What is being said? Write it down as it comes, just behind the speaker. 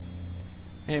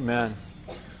Amen.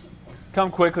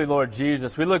 Come quickly, Lord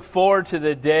Jesus. We look forward to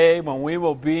the day when we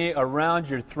will be around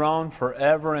your throne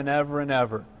forever and ever and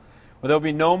ever. Where there will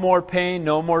be no more pain,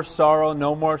 no more sorrow,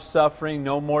 no more suffering,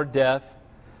 no more death.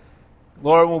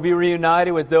 Lord, we'll be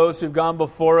reunited with those who've gone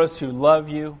before us who love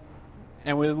you.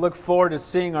 And we look forward to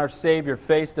seeing our Savior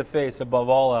face to face above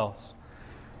all else.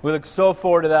 We look so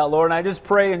forward to that, Lord. And I just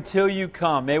pray until you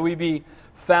come, may we be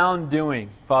found doing,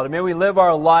 Father. May we live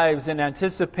our lives in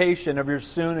anticipation of your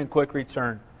soon and quick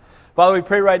return. Father, we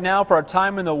pray right now for our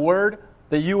time in the Word,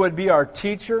 that you would be our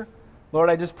teacher. Lord,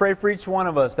 I just pray for each one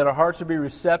of us that our hearts would be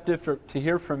receptive to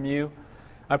hear from you.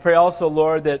 I pray also,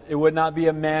 Lord, that it would not be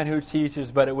a man who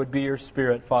teaches, but it would be your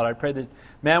Spirit, Father. I pray that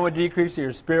man would decrease, that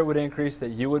your Spirit would increase, that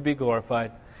you would be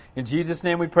glorified. In Jesus'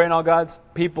 name we pray, and all God's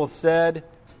people said,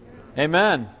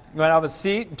 Amen. You want to have a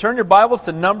seat? Turn your Bibles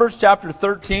to Numbers chapter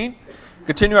 13.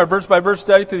 Continue our verse-by-verse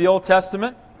study through the Old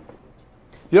Testament.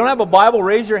 If you don't have a Bible,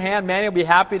 raise your hand. Manny will be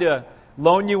happy to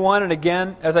loan you one. And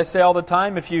again, as I say all the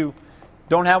time, if you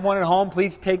don't have one at home,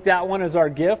 please take that one as our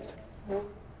gift.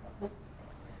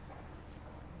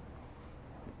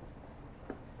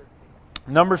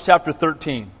 Numbers chapter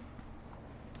 13.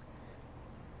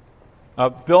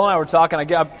 Bill and I were talking.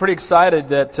 I'm pretty excited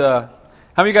that...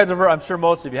 how many of you guys have heard, I'm sure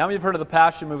most of you, how many have heard of the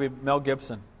Passion movie, Mel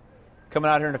Gibson? Coming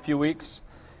out here in a few weeks.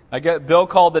 Bill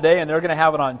called today, and they're going to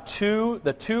have it on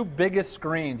the two biggest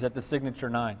screens at the Signature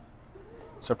 9.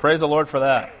 So praise the Lord for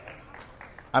that.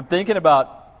 I'm thinking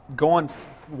about going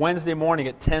Wednesday morning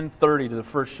at 10:30 to the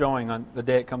first showing on the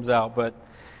day it comes out. But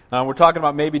we're talking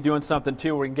about maybe doing something,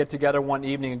 too, where we can get together one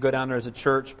evening and go down there as a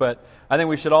church. But I think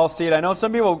we should all see it. I know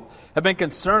some people have been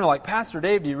concerned, like, Pastor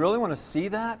Dave, do you really want to see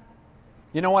that?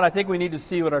 You know what? I think we need to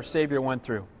see what our Savior went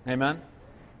through. Amen?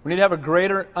 We need to have a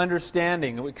greater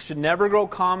understanding. It should never grow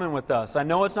common with us. I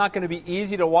know it's not going to be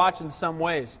easy to watch in some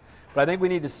ways, but I think we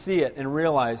need to see it and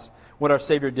realize what our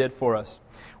Savior did for us.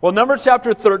 Well, Numbers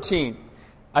chapter 13.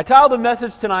 I titled the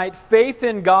message tonight, Faith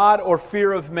in God or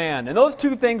Fear of Man. And those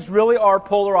two things really are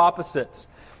polar opposites.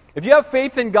 If you have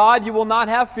faith in God, you will not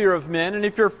have fear of men. And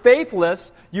if you're faithless,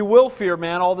 you will fear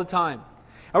man all the time.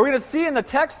 And we're going to see in the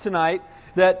text tonight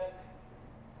that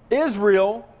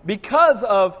Israel, because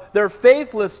of their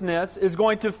faithlessness, is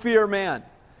going to fear man.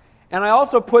 And I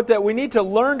also put that we need to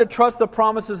learn to trust the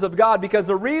promises of God, because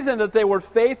the reason that they were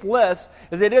faithless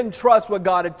is they didn't trust what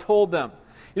God had told them.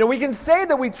 You know, we can say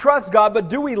that we trust God, but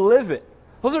do we live it?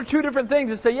 Those are two different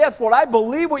things. To say, yes, Lord, I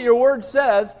believe what your word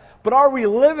says, but are we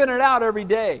living it out every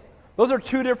day? Those are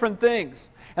two different things.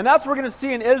 And that's what we're going to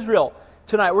see in Israel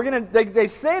tonight. They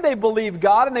say they believe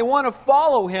God and they want to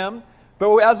follow Him,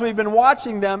 but as we've been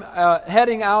watching them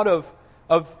heading out of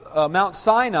Mount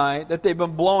Sinai, that they've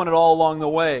been blowing it all along the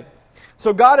way.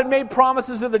 So God had made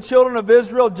promises to the children of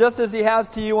Israel just as He has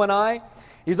to you and I.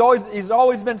 He's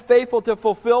always been faithful to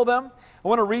fulfill them. I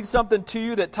want to read something to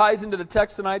you that ties into the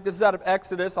text tonight. This is out of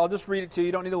Exodus. I'll just read it to you.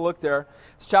 You don't need to look there.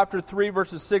 It's chapter 3,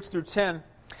 verses 6 through 10. It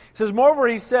says, Moreover,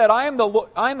 He said, I am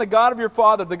the God of your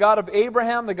father, the God of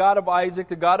Abraham, the God of Isaac,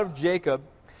 the God of Jacob.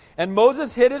 And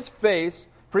Moses hid his face,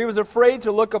 for he was afraid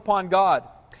to look upon God.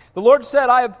 The Lord said,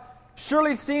 I have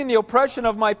surely seen the oppression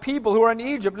of my people who are in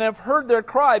Egypt, and have heard their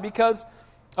cry because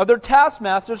of their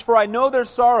taskmasters, for I know their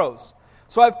sorrows.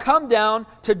 So I've come down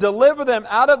to deliver them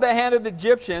out of the hand of the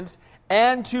Egyptians,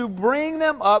 and to bring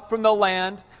them up from the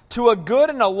land to a good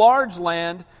and a large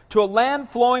land, to a land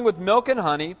flowing with milk and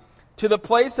honey, to the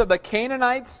place of the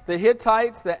Canaanites, the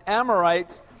Hittites, the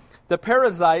Amorites, the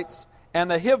Perizzites, and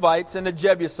the Hivites, and the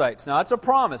Jebusites. Now that's a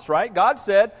promise, right? God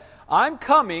said, I'm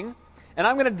coming, and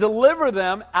I'm going to deliver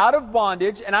them out of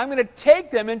bondage, and I'm going to take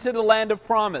them into the land of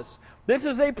promise. This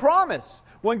is a promise.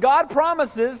 When God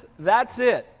promises, that's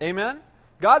it. Amen?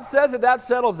 God says it, that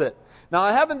settles it. Now,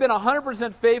 I haven't been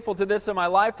 100% faithful to this in my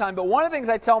lifetime, but one of the things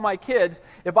I tell my kids,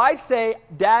 if I say,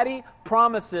 Daddy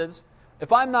promises,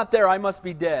 if I'm not there, I must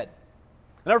be dead.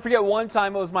 I'll never forget one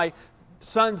time, it was my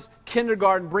son's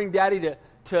kindergarten, bring Daddy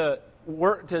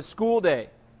to school day.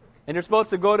 And you're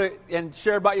supposed to go to and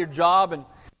share about your job.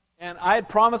 And I had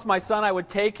promised my son I would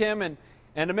take him. And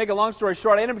to make a long story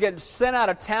short, I ended up getting sent out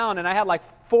of town. And I had like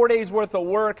 4 days worth of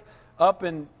work up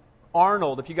in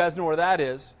Arnold, if you guys know where that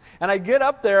is. And I get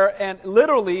up there and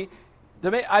literally,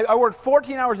 I worked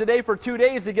 14 hours a day for 2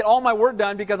 days to get all my work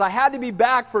done because I had to be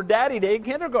back for Daddy Day in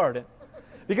kindergarten.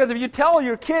 Because if you tell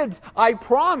your kids, I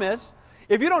promise,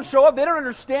 if you don't show up, they don't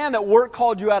understand that work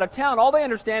called you out of town. All they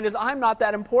understand is, I'm not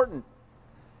that important.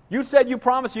 You said you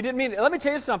promised, you didn't mean it. Let me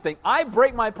tell you something. I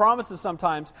break my promises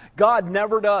sometimes. God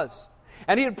never does.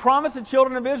 And He had promised the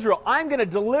children of Israel, I'm going to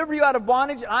deliver you out of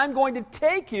bondage, and I'm going to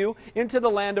take you into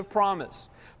the land of promise.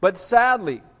 But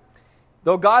sadly,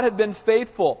 Though God had been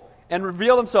faithful and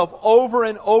revealed himself over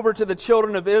and over to the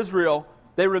children of Israel,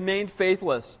 they remained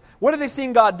faithless. What had they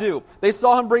seen God do? They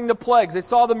saw him bring the plagues. They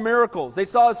saw the miracles. They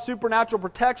saw his supernatural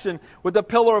protection with the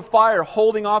pillar of fire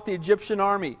holding off the Egyptian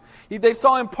army. They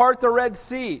saw him part the Red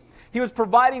Sea. He was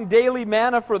providing daily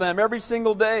manna for them every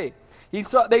single day.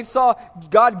 They saw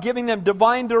God giving them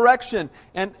divine direction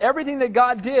and everything that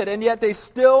God did, and yet they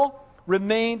still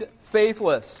remained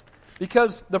faithless.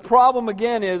 Because the problem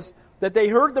again is that they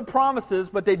heard the promises,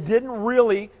 but they didn't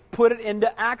really put it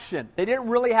into action. They didn't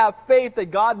really have faith that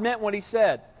God meant what he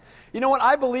said. You know what?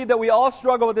 I believe that we all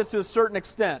struggle with this to a certain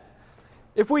extent.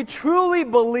 If we truly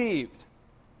believed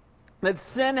that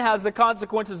sin has the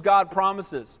consequences God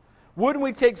promises, wouldn't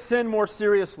we take sin more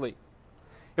seriously?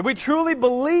 If we truly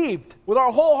believed with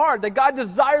our whole heart that God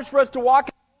desires for us to walk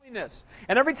in holiness,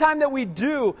 and every time that we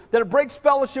do, that it breaks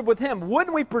fellowship with him,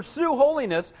 wouldn't we pursue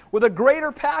holiness with a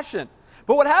greater passion?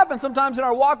 But what happens sometimes in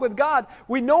our walk with God,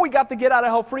 we know we got the get out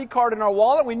of hell free card in our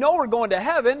wallet, we know we're going to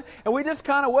heaven, and we just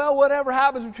kind of, well, whatever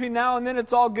happens between now and then,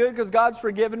 it's all good because God's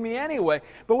forgiven me anyway.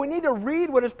 But we need to read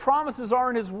what his promises are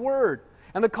in his word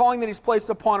and the calling that he's placed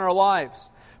upon our lives.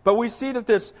 But we see that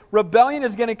this rebellion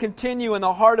is going to continue in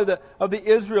the heart of the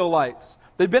Israelites.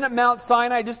 They've been at Mount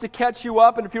Sinai, just to catch you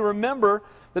up, and if you remember,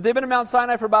 that they've been at Mount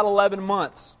Sinai for about 11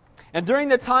 months. And during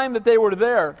the time that they were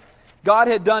there, God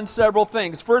had done several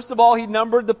things. First of all, he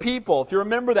numbered the people. If you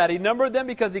remember that, he numbered them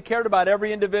because he cared about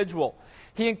every individual.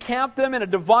 He encamped them in a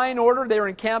divine order. They were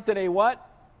encamped in a what?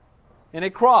 In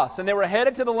a cross. And they were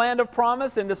headed to the land of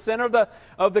promise. In the center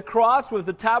of the cross was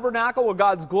the tabernacle where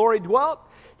God's glory dwelt.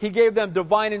 He gave them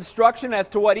divine instruction as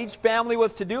to what each family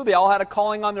was to do. They all had a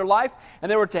calling on their life.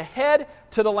 And they were to head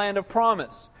to the land of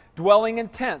promise, dwelling in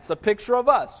tents, a picture of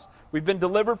us. We've been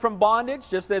delivered from bondage,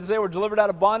 just as they were delivered out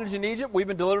of bondage in Egypt. We've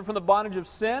been delivered from the bondage of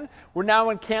sin. We're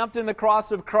now encamped in the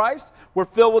cross of Christ. We're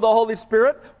filled with the Holy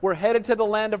Spirit. We're headed to the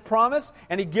land of promise,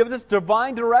 and he gives us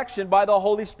divine direction by the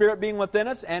Holy Spirit being within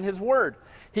us and his word.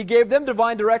 He gave them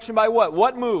divine direction by what?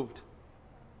 What moved?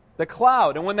 The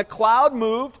cloud. And when the cloud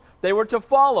moved, they were to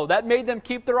follow. That made them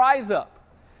keep their eyes up.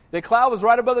 The cloud was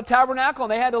right above the tabernacle,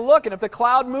 and they had to look, and if the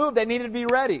cloud moved, they needed to be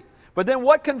ready. But then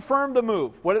what confirmed the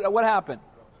move? What happened?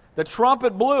 The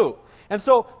trumpet blew. And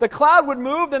so the cloud would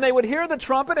move, and they would hear the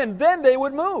trumpet, and then they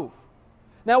would move.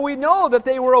 Now we know that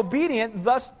they were obedient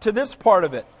thus to this part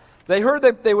of it. They heard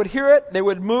that they would hear it, they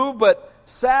would move, but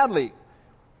sadly,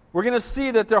 we're going to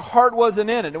see that their heart wasn't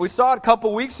in it. And we saw it a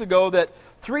couple weeks ago that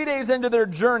 3 days into their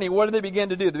journey, what did they begin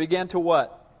to do? They began to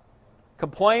what?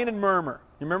 Complain and murmur.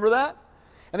 You remember that?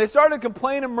 And they started to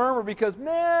complain and murmur because,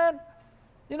 man,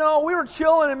 we were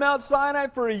chilling in Mount Sinai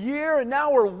for a year, and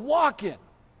now we're walking.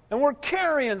 And we're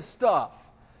carrying stuff.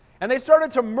 And they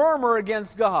started to murmur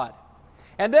against God.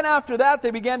 And then after that,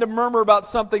 they began to murmur about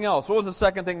something else. What was the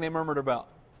second thing they murmured about?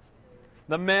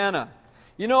 The manna.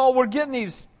 We're getting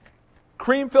these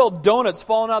cream-filled donuts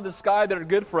falling out of the sky that are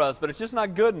good for us, but it's just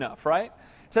not good enough, right?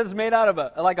 It says it's made out of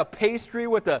a pastry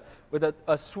with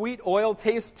a sweet oil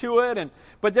taste to it.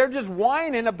 But they're just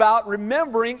whining about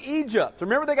remembering Egypt.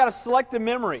 Remember, they got a selective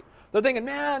memory. They're thinking,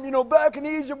 man, back in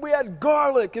Egypt we had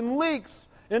garlic and leeks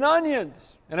and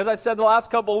onions. And as I said the last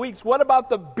couple of weeks, what about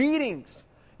the beatings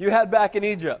you had back in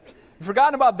Egypt? You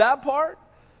forgotten about that part?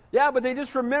 Yeah, but they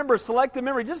just remember selective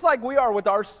memory, just like we are with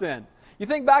our sin. You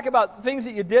think back about things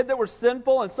that you did that were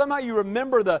sinful, and somehow you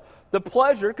remember the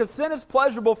pleasure, because sin is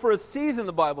pleasurable for a season,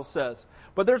 the Bible says.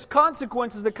 But there's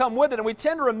consequences that come with it, and we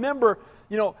tend to remember,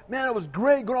 man, it was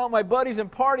great going out with my buddies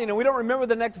and partying, and we don't remember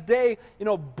the next day,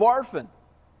 barfing,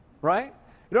 right?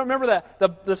 You don't remember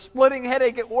the splitting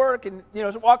headache at work and,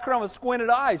 walk around with squinted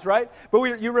eyes, right? But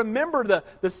you remember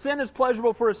the sin is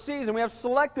pleasurable for a season. We have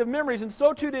selective memories, and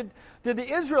so too did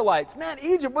the Israelites. Man,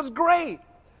 Egypt was great.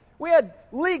 We had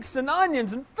leeks and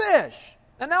onions and fish.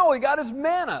 And now all we got is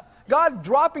manna. God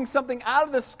dropping something out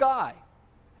of the sky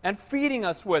and feeding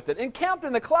us with it. Encamped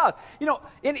in the cloud.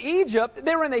 In Egypt,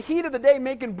 they were in the heat of the day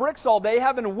making bricks all day,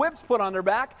 having whips put on their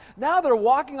back. Now they're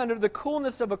walking under the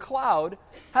coolness of a cloud,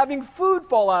 having food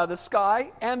fall out of the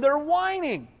sky, and they're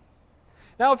whining.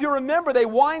 Now, if you remember, they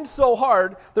whined so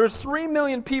hard, there's 3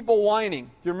 million people whining.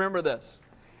 Do you remember this?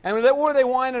 And what were they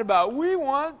whining about? We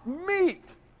want meat.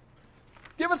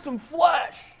 Give us some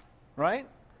flesh, right?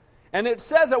 And it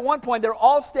says at one point, they're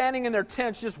all standing in their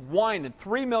tents just whining,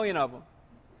 3 million of them.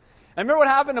 And remember what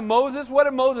happened to Moses? What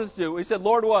did Moses do? He said,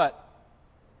 Lord, what?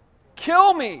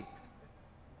 Kill me.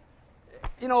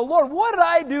 Lord, what did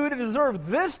I do to deserve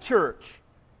this church?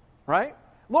 Right?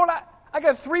 Lord, I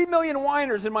got 3 million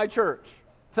whiners in my church.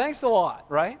 Thanks a lot,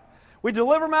 right? We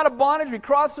deliver them out of bondage. We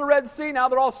cross the Red Sea. Now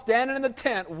they're all standing in the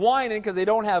tent whining because they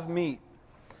don't have meat.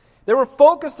 They were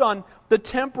focused on the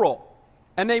temporal.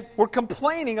 And they were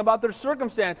complaining about their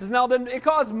circumstances. Now, then it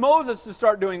caused Moses to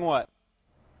start doing what?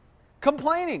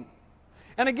 Complaining.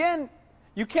 And again,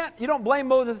 you don't blame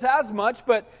Moses as much,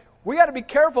 but we got to be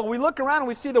careful. We look around and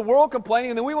we see the world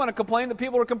complaining, and then we want to complain that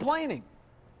people are complaining.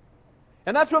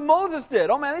 And that's what Moses did.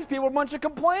 Oh man, these people are a bunch of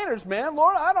complainers, man.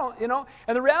 Lord, I don't,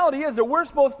 And the reality is that we're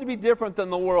supposed to be different than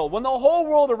the world. When the whole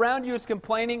world around you is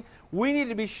complaining, we need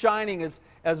to be shining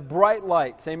as bright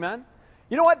lights. Amen?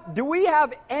 You know what? Do we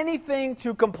have anything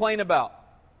to complain about?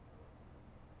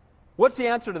 What's the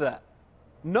answer to that?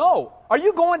 No. Are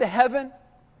you going to heaven?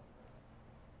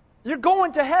 You're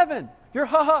going to heaven. You're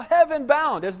heaven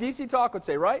bound, as DC Talk would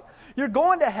say, right? You're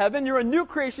going to heaven. You're a new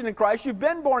creation in Christ. You've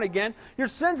been born again. Your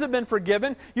sins have been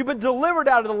forgiven. You've been delivered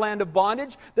out of the land of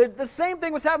bondage. The same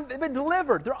thing was happening. They've been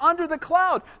delivered. They're under the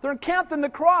cloud. They're encamped in the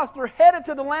cross. They're headed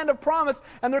to the land of promise,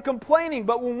 and they're complaining.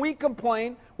 But when we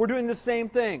complain, we're doing the same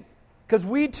thing. Because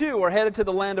we too are headed to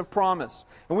the land of promise.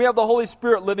 And we have the Holy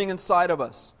Spirit living inside of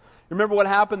us. Remember what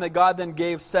happened? That God then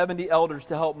gave 70 elders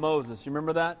to help Moses. You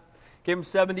remember that? Gave him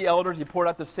 70 elders. He poured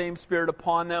out the same Spirit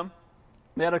upon them.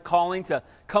 They had a calling to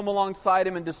come alongside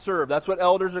him and to serve. That's what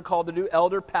elders are called to do.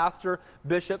 Elder, pastor,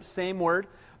 bishop, same word.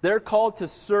 They're called to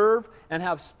serve and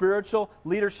have spiritual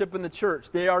leadership in the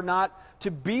church. They are not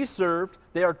to be served.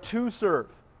 They are to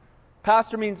serve.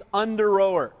 Pastor means under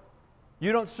rower.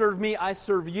 You don't serve me, I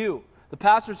serve you. The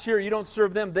pastors here, you don't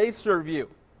serve them, they serve you.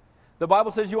 The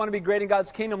Bible says you want to be great in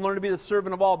God's kingdom, learn to be the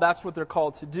servant of all. That's what they're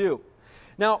called to do.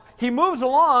 Now, he moves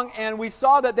along, and we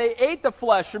saw that they ate the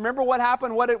flesh. Remember what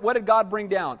happened? What did God bring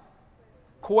down?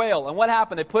 Quail. And what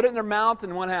happened? They put it in their mouth,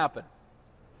 and what happened?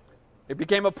 It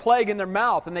became a plague in their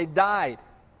mouth, and they died,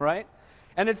 right?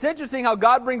 And it's interesting how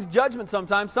God brings judgment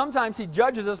sometimes. Sometimes He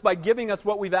judges us by giving us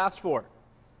what we've asked for.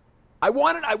 I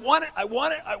want it, I want it, I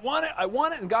want it, I want it, I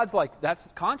want it. And God's like, that's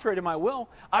contrary to my will.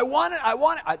 I want it, I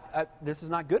want it. This is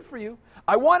not good for you.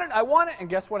 I want it, I want it. And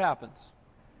guess what happens?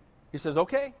 He says,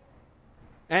 okay.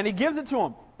 And He gives it to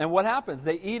them. And what happens?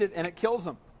 They eat it and it kills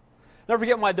them. Never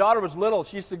forget, when my daughter was little,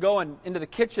 she used to go into the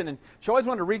kitchen and she always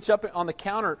wanted to reach up on the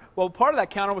counter. Well, part of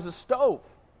that counter was a stove.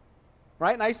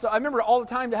 Right? And I remember all the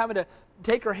time having to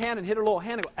take her hand and hit her little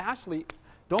hand and go, Ashley,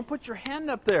 don't put your hand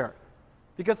up there.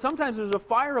 Because sometimes there's a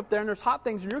fire up there and there's hot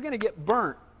things and you're going to get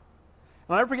burnt.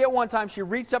 And I'll never forget one time she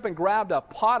reached up and grabbed a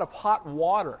pot of hot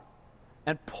water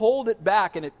and pulled it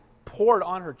back and it poured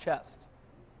on her chest.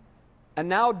 And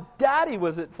now Daddy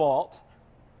was at fault.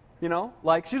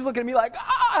 Like she's looking at me like,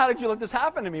 how did you let this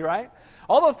happen to me, right?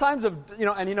 All those times of,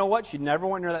 and you know what? She never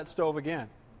went near that stove again.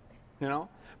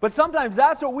 But sometimes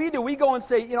that's what we do. We go and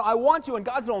say, I want you. And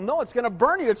God says, oh, no, it's going to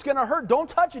burn you. It's going to hurt. Don't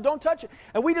touch it. Don't touch it.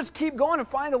 And we just keep going and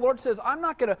find the Lord says, I'm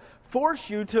not going to force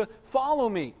you to follow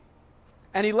me.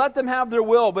 And He let them have their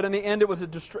will, but in the end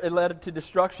it led to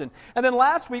destruction. And then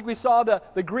last week we saw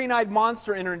the green-eyed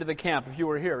monster enter into the camp, if you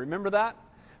were here. Remember that?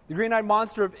 The green-eyed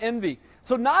monster of envy.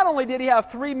 So not only did he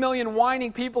have 3 million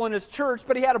whining people in his church,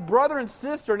 but he had a brother and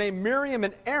sister named Miriam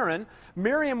and Aaron.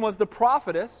 Miriam was the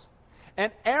prophetess,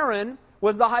 and Aaron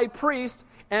was the high priest.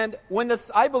 And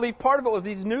I believe part of it was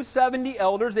these new 70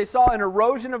 elders, they saw an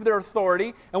erosion of their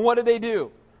authority, and what did they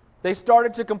do? They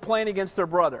started to complain against their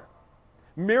brother.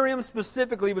 Miriam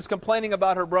specifically was complaining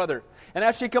about her brother. And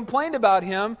as she complained about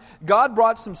him, God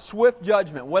brought some swift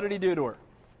judgment. What did He do to her?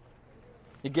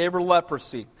 He gave her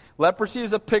leprosy. Leprosy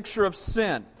is a picture of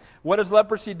sin. What does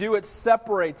leprosy do? It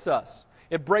separates us.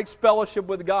 It breaks fellowship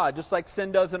with God, just like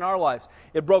sin does in our lives.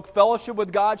 It broke fellowship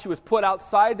with God. She was put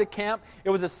outside the camp. It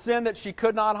was a sin that she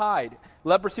could not hide.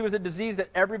 Leprosy was a disease that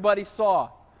everybody saw.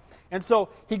 And so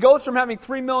he goes from having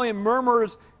 3 million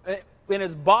murmurers in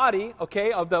his body,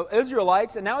 of the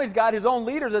Israelites, and now he's got his own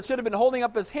leaders that should have been holding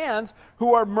up his hands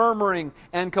who are murmuring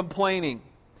and complaining.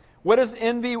 What is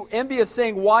envy? Envy is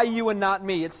saying, why you and not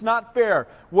me? It's not fair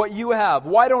what you have.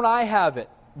 Why don't I have it?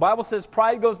 The Bible says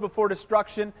pride goes before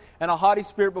destruction and a haughty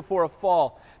spirit before a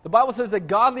fall. The Bible says that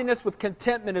godliness with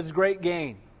contentment is great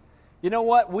gain. You know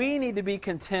what? We need to be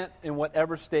content in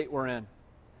whatever state we're in.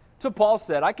 That's what Paul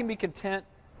said. I can be content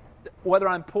whether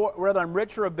I'm poor, whether I'm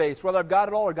rich or abased, whether I've got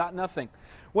it all or got nothing.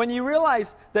 When you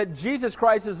realize that Jesus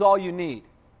Christ is all you need,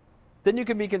 then you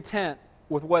can be content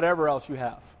with whatever else you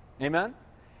have. Amen?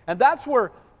 And that's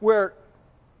where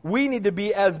we need to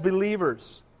be as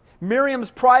believers.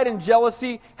 Miriam's pride and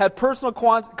jealousy had personal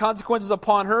consequences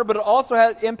upon her, but it also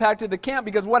had impacted the camp,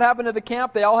 because what happened to the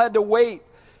camp? They all had to wait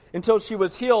until she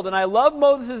was healed. And I love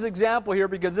Moses' example here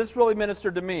because this really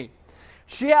ministered to me.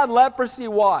 She had leprosy.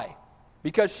 Why?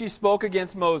 Because she spoke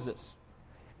against Moses.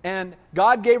 And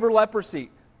God gave her leprosy.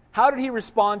 How did He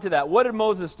respond to that? What did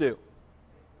Moses do?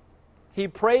 He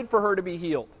prayed for her to be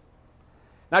healed.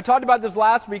 And I talked about this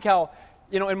last week, how,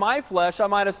 in my flesh, I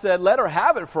might have said, let her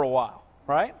have it for a while,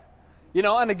 right?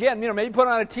 And again, maybe put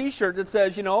on a t-shirt that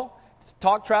says,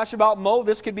 talk trash about Mo,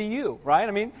 this could be you, right?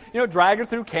 I mean, drag her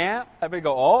through camp. Everybody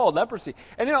go, oh, leprosy.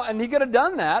 And, and he could have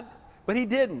done that, but he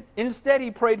didn't. Instead,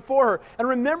 he prayed for her. And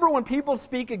remember, when people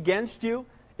speak against you,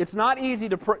 it's not easy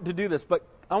to do this, but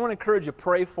I want to encourage you,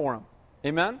 pray for them.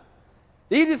 Amen?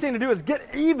 The easiest thing to do is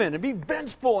get even and be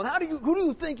vengeful. And who do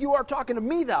you think you are talking to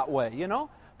me that way,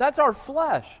 That's our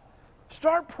flesh.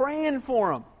 Start praying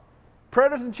for them. Prayer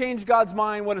doesn't change God's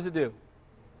mind. What does it do?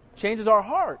 Changes our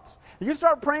hearts. If you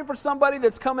start praying for somebody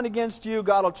that's coming against you,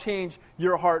 God will change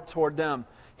your heart toward them.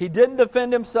 He didn't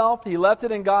defend himself. He left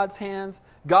it in God's hands.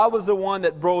 God was the one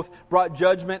that both brought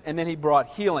judgment and then he brought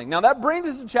healing. Now that brings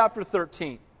us to chapter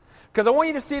 13. Because I want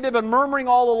you to see they've been murmuring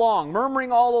all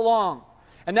along.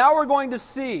 And now we're going to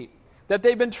see that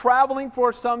they've been traveling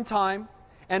for some time.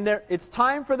 And it's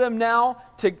time for them now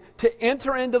to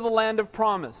enter into the land of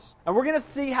promise. And we're going to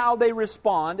see how they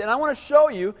respond. And I want to show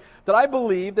you that I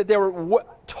believe that they were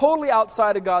totally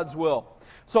outside of God's will.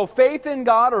 So faith in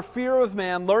God or fear of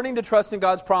man, learning to trust in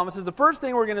God's promises. The first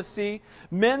thing we're going to see,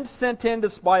 men sent in to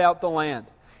spy out the land.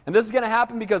 And this is going to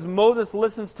happen because Moses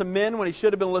listens to men when he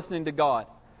should have been listening to God.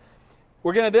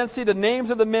 We're going to then see the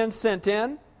names of the men sent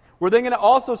in. We're then going to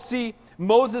also see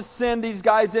Moses send these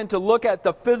guys in to look at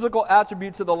the physical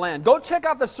attributes of the land. Go check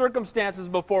out the circumstances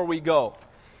before we go.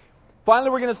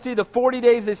 Finally, we're going to see the 40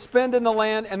 days they spend in the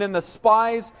land and then the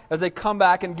spies as they come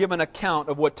back and give an account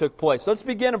of what took place. Let's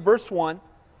begin in verse 1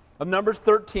 of Numbers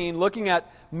 13, looking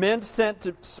at men sent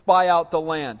to spy out the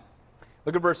land.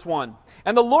 Look at verse 1.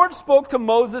 And the Lord spoke to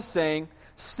Moses, saying,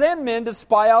 send men to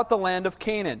spy out the land of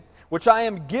Canaan, which I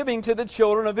am giving to the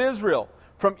children of Israel.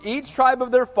 From each tribe of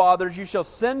their fathers you shall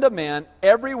send a man,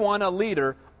 every one a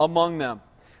leader among them.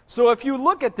 So if you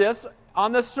look at this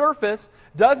on the surface,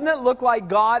 doesn't it look like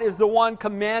God is the one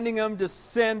commanding them to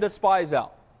send the spies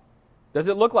out? Does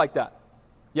it look like that?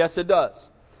 Yes, it does.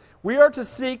 We are to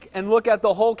seek and look at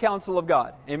the whole counsel of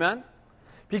God. Amen?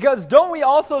 Because don't we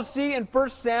also see in 1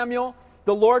 Samuel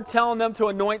the Lord telling them to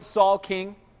anoint Saul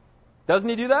king? Doesn't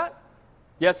he do that?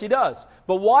 Yes, he does.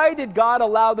 But why did God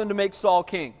allow them to make Saul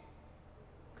king?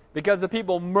 Because the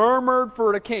people murmured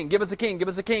for a king. Give us a king, give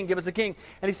us a king, give us a king.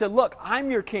 And he said, look, I'm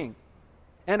your king.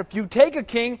 And if you take a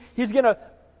king, he's going to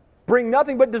bring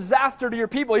nothing but disaster to your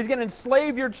people. He's going to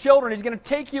enslave your children. He's going to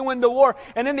take you into war.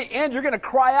 And in the end, you're going to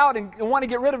cry out and want to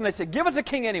get rid of him. They said, give us a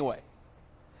king anyway.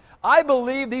 I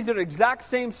believe these are the exact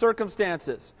same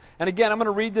circumstances. And again, I'm going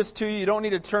to read this to you. You don't need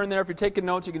to turn there. If you're taking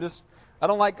notes, you can just... I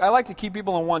like to keep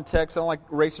people in one text. I don't like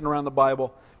racing around the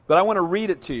Bible. But I want to read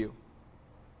it to you.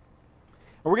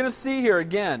 And we're going to see here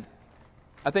again,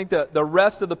 I think the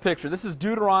rest of the picture. This is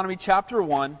Deuteronomy chapter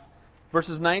 1,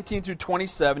 verses 19 through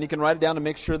 27. You can write it down to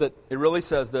make sure that it really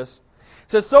says this.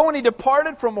 It says, so when he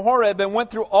departed from Horeb and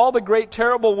went through all the great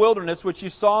terrible wilderness which you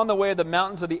saw on the way of the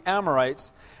mountains of the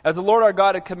Amorites, as the Lord our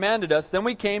God had commanded us, then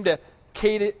we came to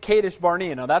Kadesh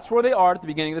Barnea. Now that's where they are at the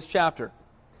beginning of this chapter.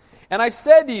 And I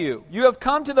said to you, you have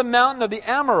come to the mountain of the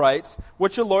Amorites,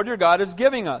 which the Lord your God is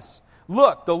giving us.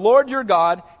 Look, the Lord your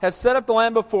God has set up the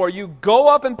land before you. Go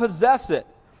up and possess it.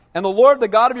 And the Lord, the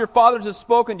God of your fathers, has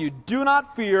spoken to you. Do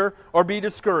not fear or be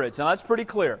discouraged. Now that's pretty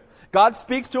clear. God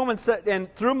speaks to him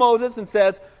and through Moses and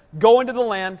says, go into the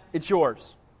land, it's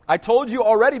yours. I told you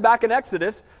already back in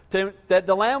Exodus that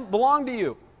the land belonged to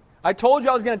you. I told you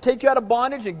I was going to take you out of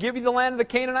bondage and give you the land of the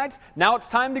Canaanites. Now it's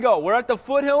time to go. We're at the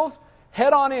foothills.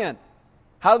 Head on in.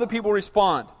 How do the people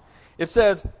respond? It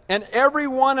says, and every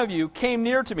one of you came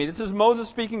near to me. This is Moses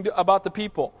speaking about the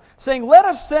people, saying, let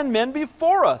us send men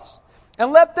before us,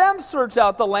 and let them search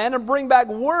out the land and bring back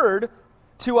word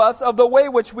to us of the way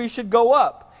which we should go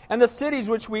up, and the cities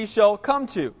which we shall come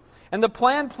to. And the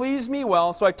plan pleased me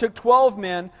well, so I took 12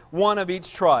 men, one of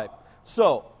each tribe.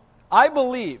 So, I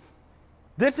believe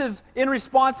this is in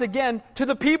response again to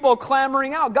the people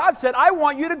clamoring out. God said, I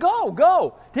want you to go,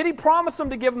 go. Did he promise them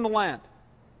to give them the land?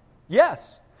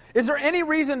 Yes. Is there any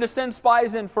reason to send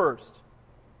spies in first?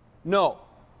 No.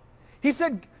 He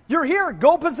said, you're here,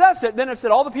 go possess it. Then it said,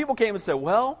 all the people came and said,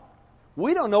 well,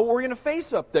 we don't know what we're going to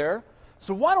face up there,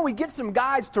 so why don't we get some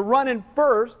guys to run in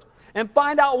first and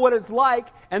find out what it's like,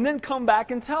 and then come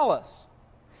back and tell us.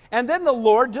 And then the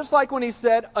Lord, just like when he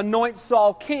said, anoint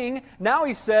Saul king, now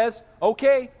he says,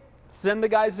 okay, send the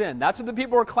guys in. That's what the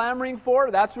people are clamoring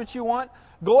for. That's what you want.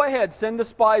 Go ahead, send the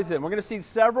spies in. We're going to see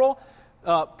several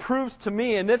proofs to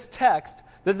me in this text.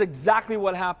 This is exactly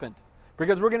what happened.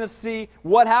 Because we're going to see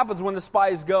what happens when the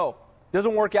spies go. It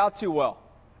doesn't work out too well.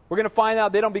 We're going to find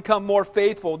out they don't become more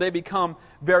faithful. They become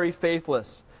very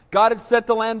faithless. God had set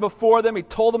the land before them. He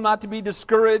told them not to be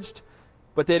discouraged,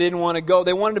 but they didn't want to go.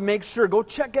 They wanted to make sure, go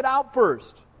check it out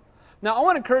first. Now, I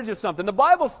want to encourage you with something. The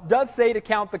Bible does say to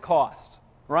count the cost,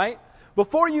 right?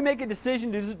 Before you make a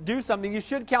decision to do something, you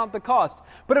should count the cost.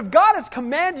 But if God has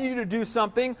commanded you to do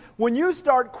something, when you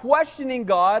start questioning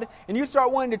God and you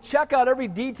start wanting to check out every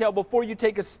detail before you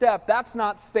take a step, that's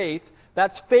not faith,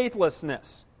 that's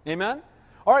faithlessness. Amen?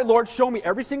 All right, Lord, show me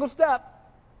every single step.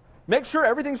 Make sure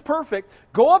everything's perfect.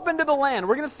 Go up into the land.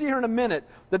 We're going to see here in a minute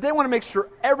that they want to make sure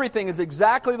everything is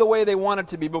exactly the way they want it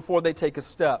to be before they take a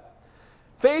step.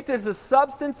 Faith is the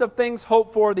substance of things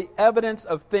hoped for, the evidence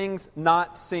of things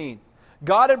not seen.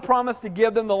 God had promised to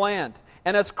give them the land.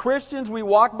 And as Christians, we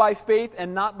walk by faith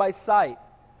and not by sight.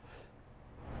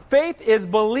 Faith is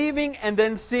believing and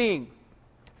then seeing.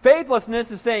 Faithlessness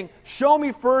is saying, show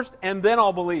me first and then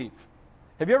I'll believe.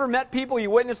 Have you ever met people, you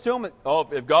witness to them, oh,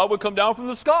 if God would come down from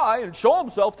the sky and show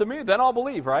himself to me, then I'll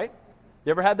believe, right?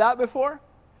 You ever had that before?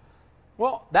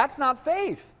 Well, that's not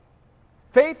faith.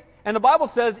 Faith, and the Bible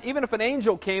says, even if an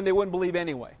angel came, they wouldn't believe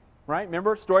anyway. Right?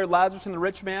 Remember the story of Lazarus and the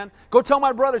rich man? Go tell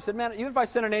my brother. He said, man, even if I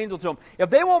sent an angel to them, if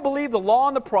they won't believe the law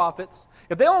and the prophets,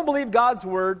 if they won't believe God's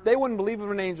word, they wouldn't believe if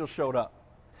an angel showed up.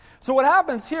 So what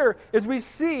happens here is we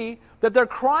see that they're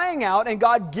crying out and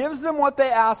God gives them what they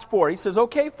asked for. He says,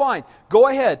 okay, fine, go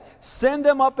ahead, send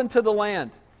them up into the land.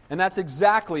 And that's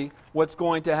exactly what's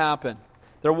going to happen.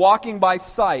 They're walking by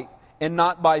sight and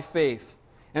not by faith.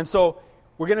 And so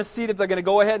we're going to see that they're going to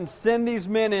go ahead and send these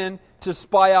men in to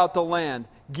spy out the land,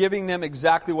 giving them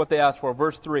exactly what they asked for.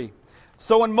 Verse 3.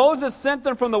 So when Moses sent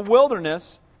them from the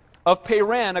wilderness of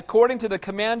Paran, according to the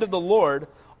command of the Lord,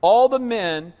 all the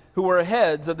men who were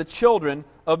heads of the children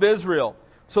of Israel.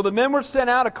 So the men were sent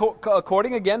out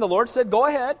according, again, the Lord said, go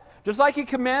ahead. Just like He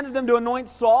commanded them to anoint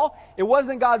Saul, it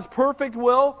wasn't God's perfect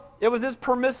will, it was His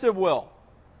permissive will.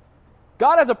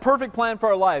 God has a perfect plan for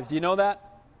our lives. Do you know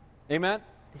that? Amen?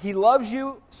 He loves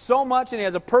you so much and He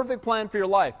has a perfect plan for your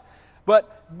life.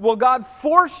 But will God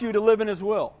force you to live in His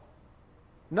will?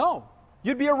 No.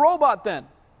 You'd be a robot then.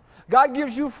 God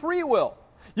gives you free will.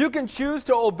 You can choose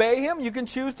to obey Him. You can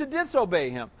choose to disobey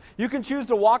Him. You can choose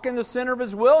to walk in the center of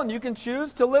His will, and you can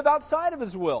choose to live outside of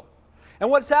His will. And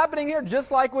what's happening here,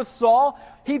 just like with Saul,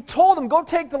 he told them, go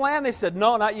take the land. They said,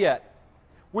 no, not yet.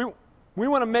 We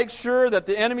want to make sure that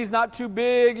the enemy's not too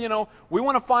big. We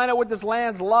want to find out what this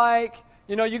land's like.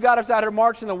 You got us out here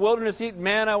marching in the wilderness, eating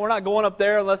manna. We're not going up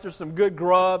there unless there's some good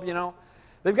grub,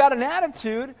 They've got an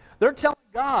attitude. They're telling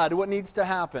God what needs to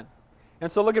happen. And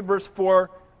so look at verse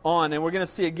 4 on, and we're going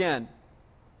to see again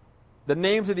the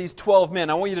names of these 12 men.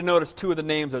 I want you to notice two of the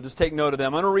names, though. Just take note of them.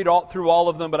 I'm going to read through all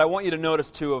of them, but I want you to notice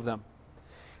two of them.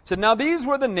 It said, now these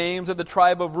were the names of the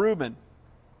tribe of Reuben.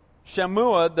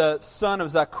 Shammua, the son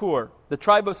of Zakur. The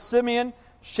tribe of Simeon,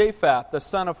 Shaphat, the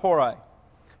son of Hori.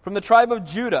 From the tribe of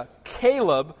Judah,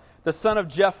 Caleb, the son of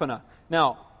Jephunneh.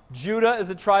 Now, Judah is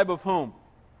the tribe of whom?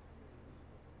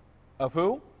 Of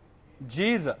who?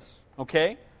 Jesus.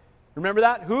 Okay? Remember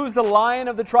that? Who's the lion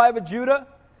of the tribe of Judah?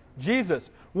 Jesus.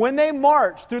 When they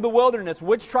marched through the wilderness,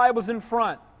 which tribe was in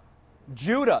front?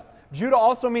 Judah. Judah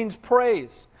also means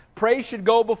praise. Praise should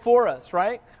go before us,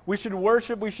 right? We should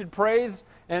worship, we should praise.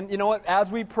 And you know what?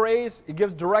 As we praise, it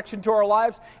gives direction to our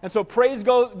lives. And so praise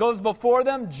goes before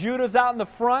them. Judah's out in the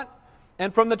front.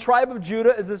 And from the tribe of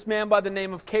Judah is this man by the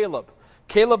name of Caleb.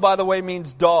 Caleb, by the way,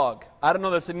 means dog. I don't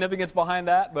know the significance behind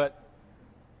that, but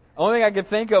the only thing I could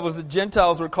think of was the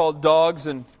Gentiles were called dogs,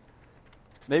 and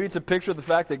maybe it's a picture of the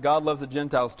fact that God loves the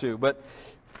Gentiles too. But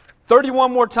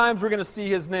 31 more times we're going to see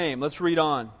his name. Let's read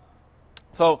on.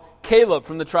 So, Caleb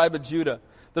from the tribe of Judah.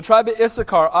 The tribe of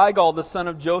Issachar, Igal, the son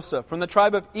of Joseph. From the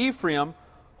tribe of Ephraim,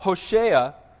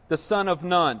 Hoshea, the son of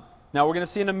Nun. Now, we're going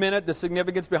to see in a minute the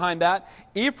significance behind that.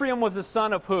 Ephraim was the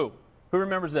son of who? Who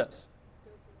remembers this?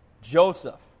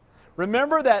 Joseph.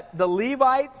 Remember that the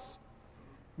Levites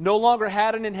no longer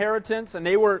had an inheritance, and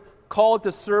they were called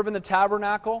to serve in the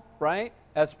tabernacle, right,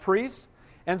 as priests.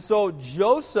 And so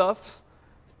Joseph's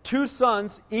two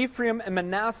sons, Ephraim and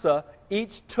Manasseh,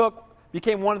 each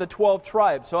became one of the 12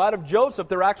 tribes. So out of Joseph,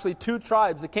 there are actually two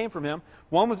tribes that came from him.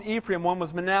 One was Ephraim, one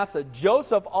was Manasseh.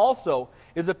 Joseph also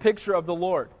is a picture of the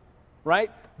Lord,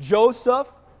 right? Joseph,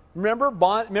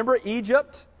 remember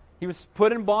Egypt? He was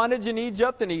put in bondage in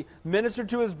Egypt, and he ministered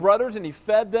to his brothers, and he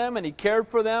fed them, and he cared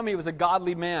for them. He was a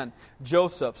godly man,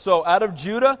 Joseph. So out of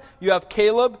Judah, you have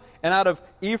Caleb, and out of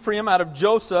Ephraim, out of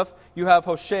Joseph, you have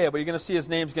Hoshea, but you're going to see his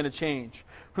name's going to change.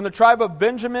 From the tribe of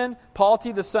Benjamin,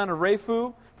 Palti, the son of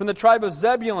Raphu. From the tribe of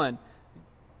Zebulun,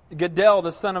 Gadel,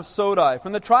 the son of Sodai.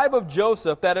 From the tribe of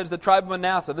Joseph, that is the tribe of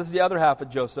Manasseh, this is the other half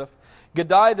of Joseph,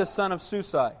 Gadai, the son of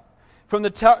Susai. From the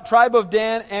tribe of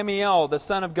Dan, Amiel, the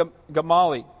son of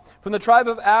Gamali. From the tribe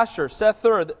of Asher,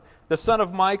 Sethur, the son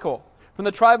of Michael. From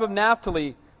the tribe of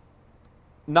Naphtali,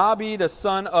 Nabi, the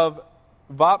son of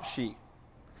Vapshi.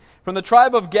 From the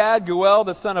tribe of Gad, Guel,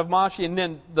 the son of Mashi. And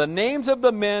then the names of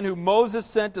the men who Moses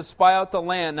sent to spy out the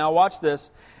land. Now watch this.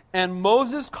 And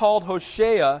Moses called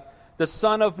Hoshea, the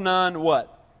son of Nun,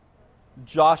 what?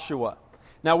 Joshua.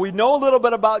 Now we know a little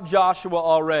bit about Joshua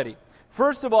already.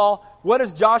 First of all, what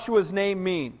does Joshua's name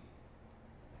mean?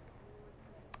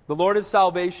 The Lord is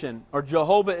salvation, or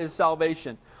Jehovah is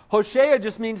salvation. Hoshea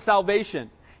just means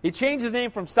salvation. He changed his name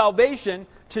from salvation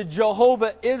to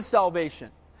Jehovah is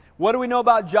salvation. What do we know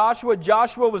about Joshua?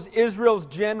 Joshua was Israel's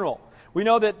general. We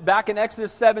know that back in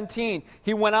Exodus 17,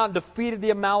 he went out and defeated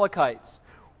the Amalekites.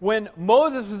 When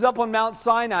Moses was up on Mount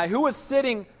Sinai, who was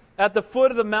sitting at the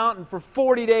foot of the mountain for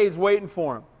 40 days waiting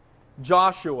for him?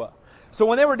 Joshua. So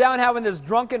when they were down having this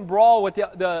drunken brawl with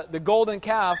the golden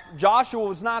calf, Joshua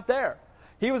was not there.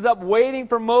 He was up waiting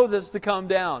for Moses to come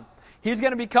down. He's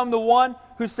going to become the one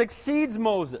who succeeds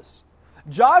Moses.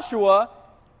 Joshua,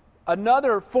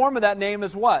 another form of that name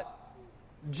is what?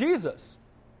 Jesus.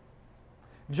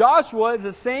 Joshua is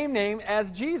the same name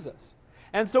as Jesus.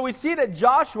 And so we see that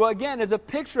Joshua, again, is a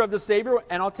picture of the Savior,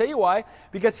 and I'll tell you why.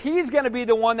 Because he's going to be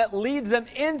the one that leads them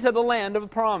into the land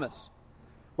of promise.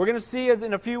 We're going to see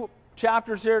in a few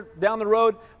chapters here down the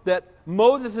road that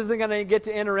Moses isn't going to get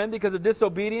to enter in because of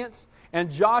disobedience, and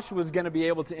Joshua is going to be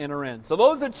able to enter in. So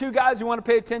those are the two guys you want to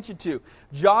pay attention to,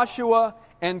 Joshua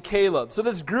and Caleb. So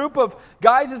this group of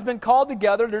guys has been called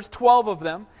together. There's 12 of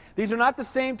them. These are not the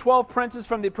same 12 princes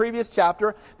from the previous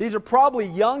chapter. These are probably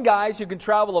young guys who can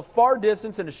travel a far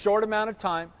distance in a short amount of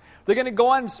time. They're going to go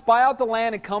on and spy out the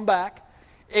land and come back.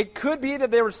 It could be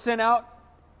that they were sent out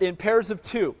in pairs of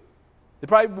 2. They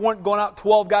probably weren't going out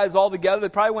 12 guys all together. They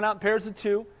probably went out in pairs of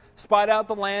 2, spied out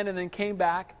the land, and then came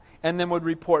back, and then would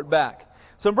report back.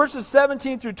 So in verses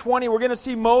 17 through 20, we're going to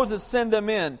see Moses send them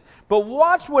in. But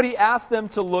watch what he asked them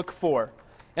to look for.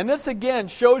 And this, again,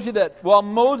 shows you that while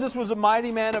Moses was a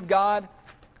mighty man of God,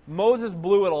 Moses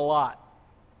blew it a lot,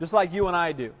 just like you and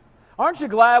I do. Aren't you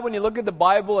glad when you look at the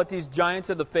Bible at these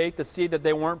giants of the faith to see that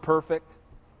they weren't perfect?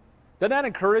 Doesn't that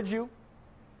encourage you?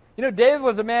 You know, David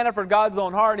was a man after God's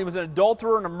own heart. He was an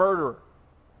adulterer and a murderer.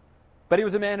 But he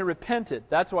was a man who repented.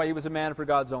 That's why he was a man after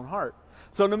God's own heart.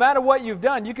 So no matter what you've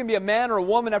done, you can be a man or a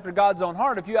woman after God's own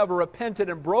heart if you have a repentant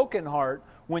and broken heart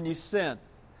when you sin.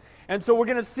 And so we're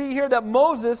going to see here that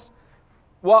Moses,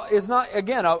 well, is not,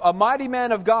 again, a mighty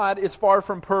man of God is far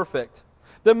from perfect.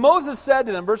 Then Moses said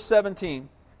to them, verse 17,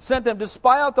 sent them to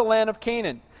spy out the land of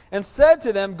Canaan, and said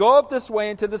to them, go up this way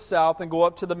into the south and go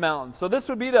up to the mountains. So this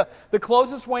would be the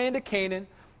closest way into Canaan,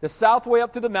 the south way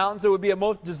up to the mountains. It would be a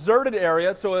most deserted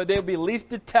area, so they would be least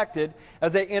detected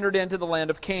as they entered into the land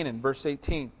of Canaan. Verse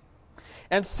 18.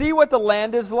 And see what the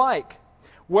land is like,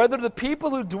 whether the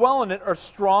people who dwell in it are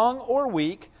strong or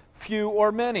weak, few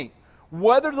or many,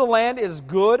 whether the land is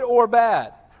good or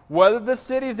bad, whether the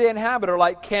cities they inhabit are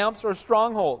like camps or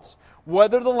strongholds,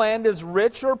 whether the land is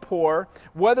rich or poor,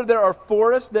 whether there are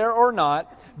forests there or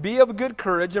not, be of good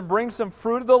courage and bring some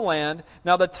fruit of the land.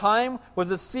 Now the time was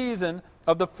the season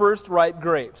of the first ripe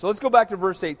grapes. So let's go back to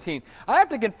verse 18. I have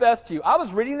to confess to you, I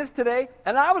was reading this today,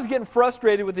 and I was getting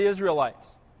frustrated with the Israelites.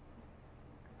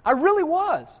 I really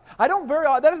was. I don't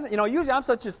usually I'm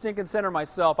such a stinking sinner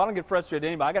myself. I don't get frustrated with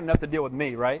anybody. I got enough to deal with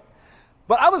me, right?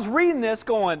 But I was reading this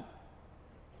going,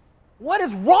 what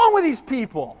is wrong with these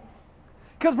people?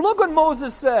 Because look what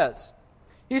Moses says.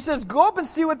 He says, go up and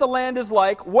see what the land is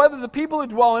like, whether the people who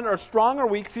dwell in it are strong or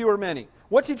weak, few or many.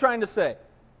 What's he trying to say?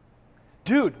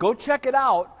 Dude, go check it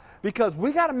out, because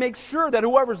we got to make sure that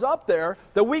whoever's up there,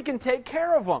 that we can take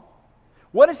care of them.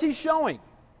 What is he showing?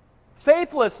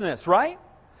 Faithlessness, right?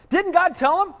 Didn't God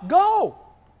tell him? Go.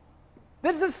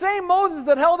 This is the same Moses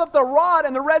that held up the rod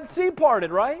and the Red Sea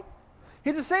parted, right?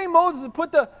 He's the same Moses that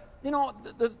put the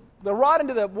rod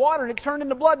into the water and it turned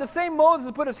into blood. The same Moses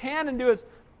that put his hand into his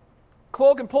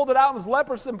cloak and pulled it out and was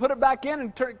leprous and put it back in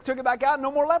and took it back out,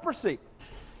 no more leprosy.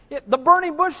 The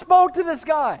burning bush spoke to this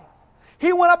guy.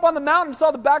 He went up on the mountain and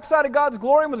saw the backside of God's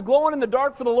glory and was glowing in the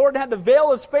dark for the Lord and had to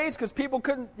veil his face because people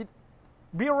couldn't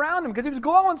be around him because he was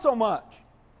glowing so much.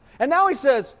 And now he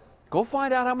says, go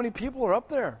find out how many people are up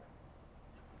there.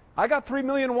 I got 3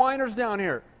 million whiners down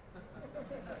here.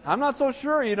 I'm not so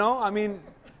sure, we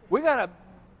got to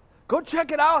go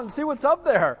check it out and see what's up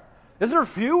there. Is there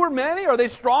few or many? Are they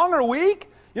strong or weak?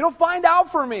 Find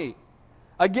out for me.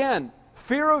 Again,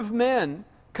 fear of men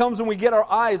comes when we get our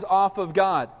eyes off of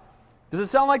God. Does it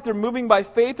sound like they're moving by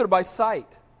faith or by sight?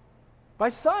 By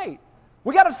sight.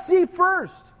 We got to see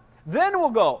first. Then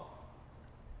we'll go.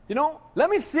 Let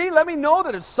me see, let me know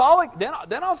that it's solid,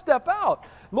 then I'll step out.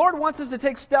 Lord wants us to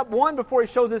take step one before He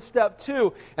shows us step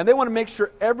two, and they want to make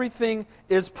sure everything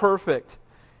is perfect.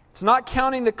 It's not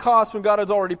counting the cost when God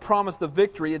has already promised the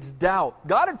victory, it's doubt.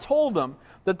 God had told them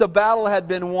that the battle had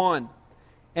been won.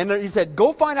 And He said,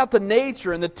 go find out the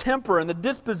nature and the temper and the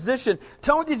disposition.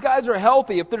 Tell me if these guys are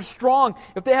healthy, if they're strong,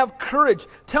 if they have courage.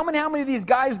 Tell me how many of these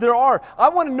guys there are. I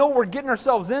want to know what we're getting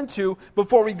ourselves into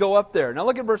before we go up there. Now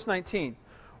look at verse 19.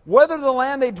 Whether the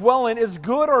land they dwell in is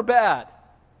good or bad.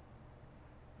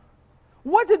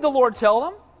 What did the Lord tell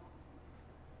them?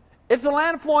 It's a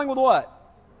land flowing with what?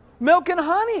 Milk and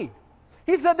honey.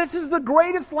 He said, this is the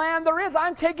greatest land there is.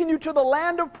 I'm taking you to the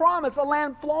land of promise, a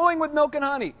land flowing with milk and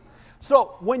honey.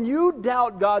 So, when you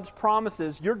doubt God's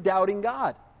promises, you're doubting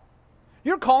God.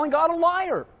 You're calling God a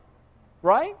liar,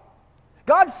 right?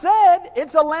 God said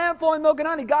it's a land flowing milk and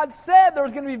honey. God said there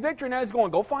was going to be victory. Now He's going,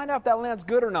 go find out if that land's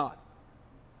good or not.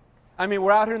 I mean,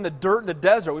 we're out here in the dirt in the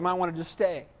desert. We might want to just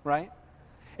stay, right?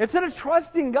 Instead of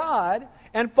trusting God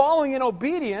and following in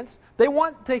obedience, they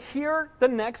want to hear the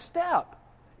next step.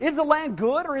 Is the land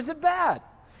good or is it bad?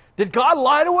 Did God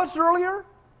lie to us earlier?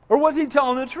 Or was He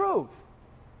telling the truth?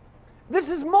 This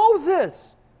is Moses.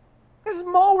 This is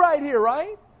Mo right here,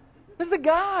 right? This is the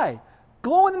guy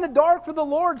glowing in the dark for the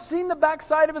Lord, seeing the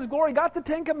backside of His glory, got the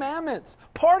 10 Commandments,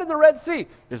 part of the Red Sea.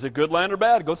 Is it good land or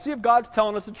bad? Go see if God's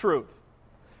telling us the truth.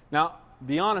 Now,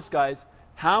 be honest, guys.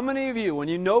 How many of you, when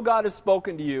you know God has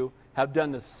spoken to you, have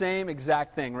done the same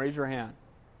exact thing? Raise your hand.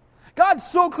 God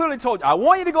so clearly told you, I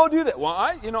want you to go do that. Well,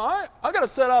 I got to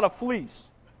set out a fleece.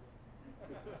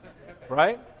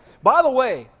 Right? By the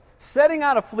way, setting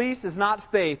out a fleece is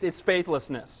not faith, it's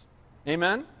faithlessness.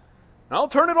 Amen? I'll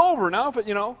turn it over now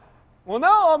if well,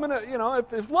 now I'm going to,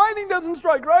 if lightning doesn't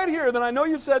strike right here, then I know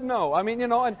you said no. I mean,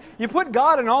 and you put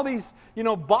God in all these,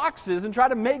 boxes and try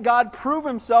to make God prove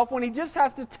Himself when He just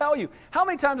has to tell you. How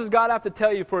many times does God have to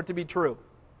tell you for it to be true?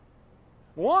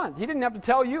 One. He didn't have to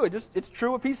tell you. It's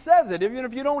true if He says it, even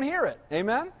if you don't hear it.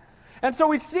 Amen? And so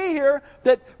we see here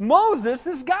that Moses,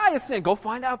 this guy is saying, go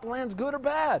find out if the land's good or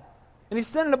bad. And he's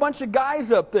sending a bunch of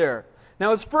guys up there. Now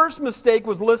his first mistake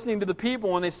was listening to the people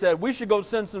when they said, we should go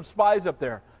send some spies up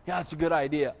there. Yeah, that's a good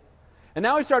idea. And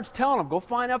now he starts telling them, go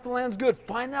find out if the land's good.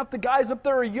 Find out if the guys up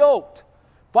there are yoked.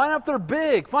 Find out if they're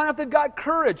big. Find out if they've got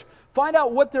courage. Find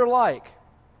out what they're like.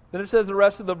 Then it says the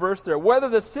rest of the verse there. Whether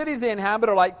the cities they inhabit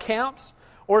are like camps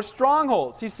or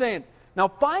strongholds. He's saying, now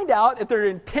find out if they're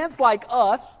in tents like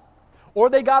us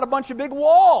or they got a bunch of big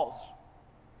walls.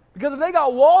 Because if they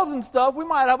got walls and stuff, we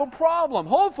might have a problem.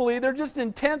 Hopefully, they're just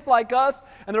in tents like us,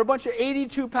 and they're a bunch of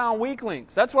 82-pound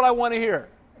weaklings. That's what I want to hear.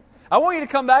 I want you to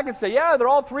come back and say, yeah, they're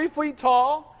all 3 feet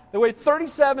tall, they weigh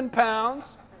 37 pounds,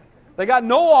 they got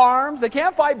no arms, they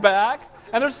can't fight back,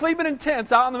 and they're sleeping in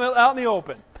tents out in the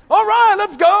open. All right,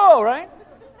 let's go, right?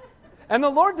 And the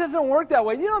Lord doesn't work that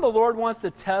way. The Lord wants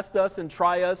to test us and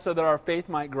try us so that our faith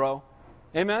might grow.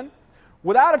 Amen?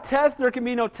 Without a test, there can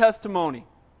be no testimony.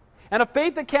 And a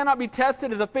faith that cannot be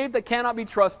tested is a faith that cannot be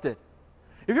trusted.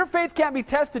 If your faith can't be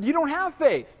tested, you don't have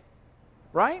faith.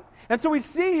 Right? And so we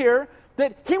see here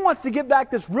that He wants to give back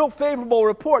this real favorable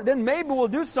report. Then maybe we'll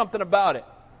do something about it.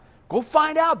 Go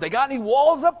find out. They got any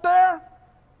walls up there?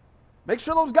 Make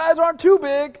sure those guys aren't too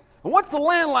big. And what's the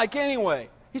land like anyway?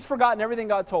 He's forgotten everything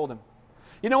God told him.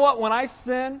 You know what? When I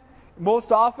sin,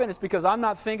 most often it's because I'm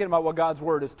not thinking about what God's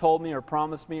Word has told me or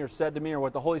promised me or said to me or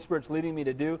what the Holy Spirit's leading me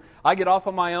to do. I get off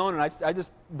on my own and I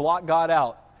just block God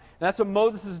out. And that's what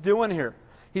Moses is doing here.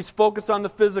 He's focused on the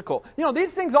physical.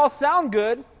 These things all sound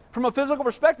good from a physical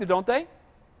perspective, don't they?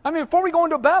 I mean, before we go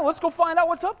into a battle, let's go find out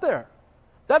what's up there.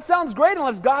 That sounds great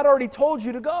unless God already told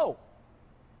you to go.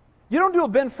 You don't do a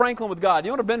Ben Franklin with God. You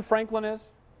know what a Ben Franklin is?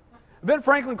 Ben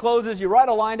Franklin closes, you write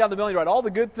a line down the middle, you write all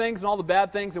the good things and all the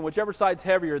bad things, and whichever side's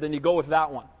heavier, then you go with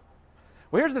that one.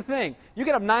 Well, here's the thing. You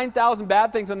can have 9,000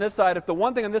 bad things on this side. If the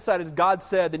one thing on this side is God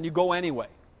said, then you go anyway.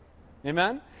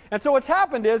 Amen? And so what's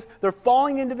happened is they're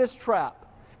falling into this trap.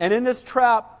 And in this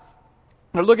trap,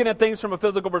 they're looking at things from a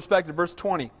physical perspective. Verse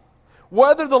 20.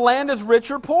 Whether the land is rich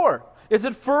or poor. Is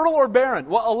it fertile or barren?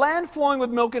 Well, a land flowing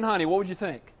with milk and honey, what would you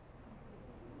think?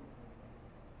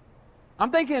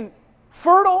 I'm thinking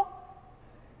fertile.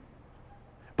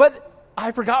 But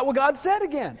I forgot what God said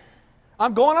again.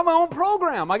 I'm going on my own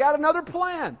program. I got another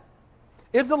plan.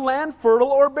 Is the land fertile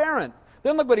or barren?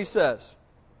 Then look what he says.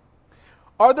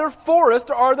 Are there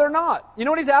forests or are there not? You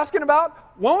know what he's asking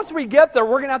about? Once we get there,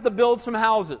 we're going to have to build some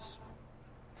houses.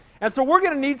 And so we're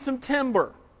going to need some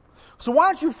timber. So why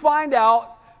don't you find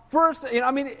out first,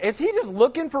 is he just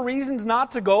looking for reasons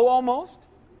not to go almost?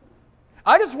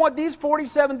 I just want these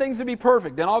 47 things to be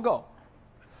perfect, then I'll go.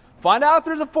 Find out if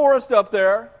there's a forest up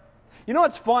there. You know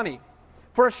what's funny?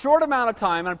 For a short amount of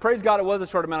time, and praise God it was a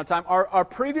short amount of time, our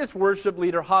previous worship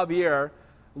leader, Javier,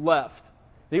 left.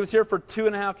 He was here for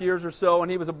 2.5 years or so,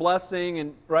 and he was a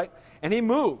blessing, and he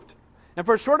moved. And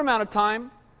for a short amount of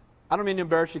time, I don't mean to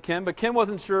embarrass you, Kim, but Kim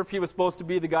wasn't sure if he was supposed to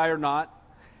be the guy or not.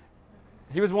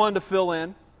 He was willing to fill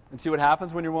in, and see what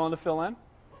happens when you're willing to fill in?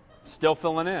 Still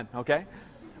filling in, okay?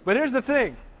 But here's the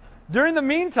thing. During the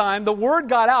meantime, the word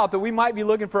got out that we might be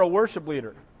looking for a worship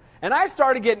leader. And I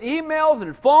started getting emails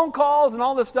and phone calls and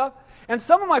all this stuff. And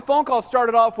some of my phone calls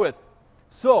started off with,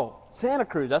 so, Santa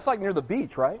Cruz, that's like near the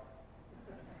beach, right?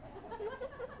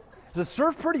 Is the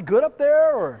surf pretty good up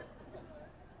there? Or,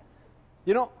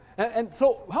 and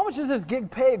so how much does this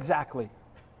gig pay exactly?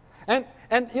 And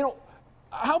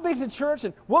how big's the church?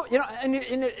 And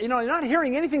you're not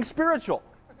hearing anything spiritual.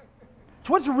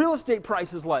 So what's the real estate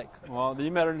prices like? Well, you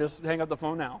better just hang up the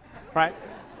phone now, right?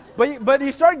 But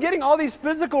you start getting all these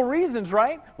physical reasons,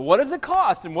 right? What does it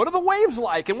cost? And what are the waves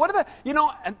like? And what are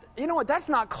and you know what? That's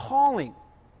not calling.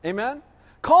 Amen?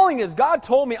 Calling is God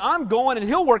told me I'm going and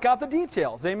He'll work out the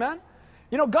details. Amen?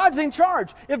 God's in charge.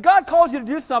 If God calls you to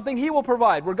do something, He will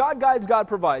provide. Where God guides, God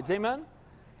provides. Amen?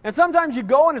 And sometimes you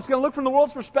go and it's going to look from the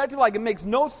world's perspective like it makes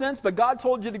no sense, but God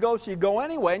told you to go, so you go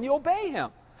anyway and you obey Him.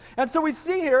 And so we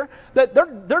see here that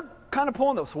they're kind of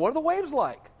pulling those. So what are the waves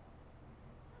like?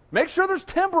 Make sure there's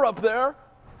timber up there.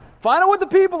 Find out what the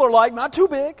people are like, not too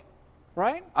big,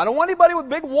 right? I don't want anybody with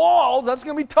big walls. That's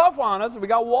going to be tough on us if we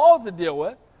got walls to deal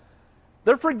with.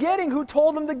 They're forgetting who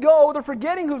told them to go. They're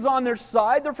forgetting who's on their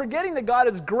side. They're forgetting that God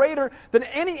is greater than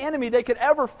any enemy they could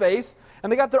ever face.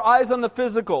 And they got their eyes on the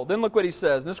physical. Then look what he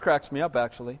says. And this cracks me up,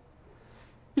 actually.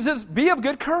 He says, be of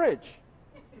good courage.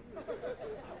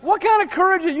 What kind of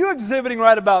courage are you exhibiting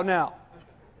right about now?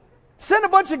 Send a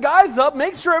bunch of guys up,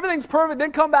 make sure everything's perfect,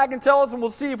 then come back and tell us, and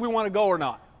we'll see if we want to go or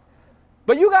not.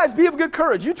 But you guys be of good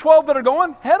courage. You 12 that are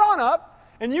going, head on up,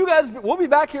 and you guys, we'll be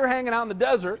back here hanging out in the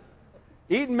desert,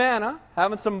 eating manna,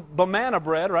 having some banana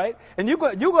bread, right? And you go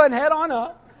ahead and head on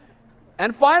up,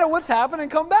 and find out what's happening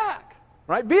and come back,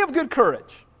 right? Be of good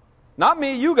courage. Not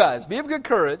me, you guys. Be of good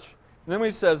courage. And then what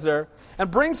he says there, and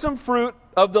bring some fruit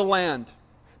of the land.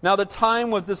 Now the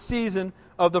time was the season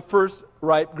of the first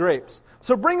ripe grapes.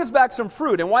 So bring us back some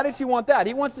fruit. And why does he want that?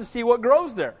 He wants to see what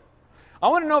grows there. I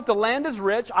want to know if the land is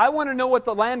rich. I want to know what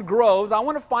the land grows. I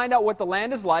want to find out what the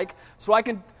land is like so I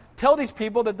can tell these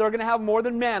people that they're going to have more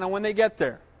than manna when they get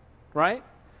there. Right?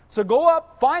 So go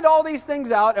up, find all these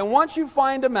things out, and once you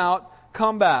find them out,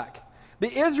 come back.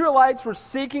 The Israelites were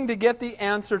seeking to get the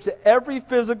answer to every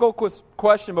physical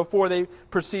question before they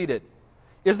proceeded.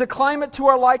 Is the climate to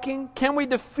our liking? Can we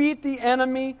defeat the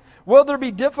enemy? Will there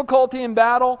be difficulty in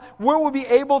battle? Will we be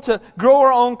able to grow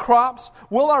our own crops?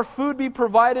 Will our food be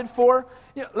provided for?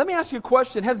 Let me ask you a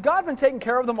question. Has God been taking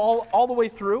care of them all the way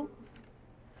through?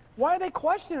 Why are they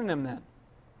questioning Him then?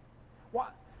 Why?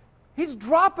 He's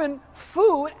dropping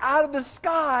food out of the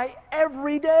sky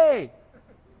every day.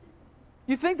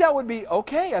 You think that would be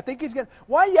okay? I think He's going to...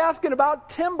 Why are you asking about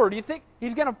timber? Do you think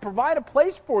He's going to provide a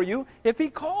place for you if He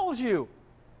calls you?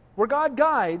 Where God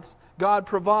guides, God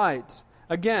provides.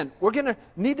 Again, we're going to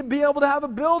need to be able to have a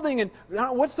building, and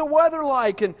what's the weather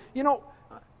like? And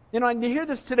and you hear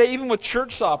this today even with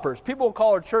church shoppers. People will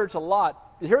call our church a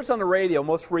lot. You hear us on the radio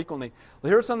most frequently.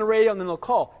 They'll hear us on the radio and then they'll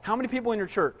call. How many people in your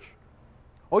church?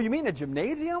 Oh, you mean a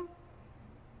gymnasium?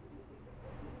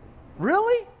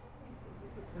 Really?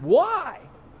 Why?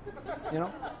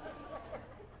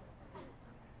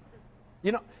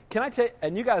 Can I tell you,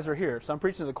 and you guys are here, so I'm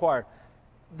preaching to the choir.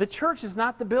 The church is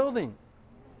not the building.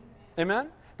 Amen?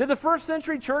 Did the first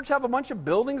century church have a bunch of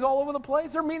buildings all over the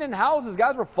place? They're meeting in houses.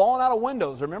 Guys were falling out of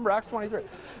windows. Remember Acts 23?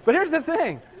 But here's the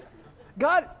thing.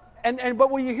 God, but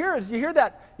what you hear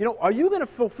that, are you going to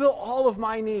fulfill all of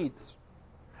my needs?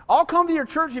 I'll come to your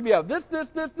church if you have this. And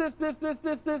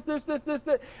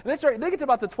they get to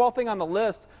about the 12th thing on the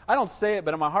list. I don't say it,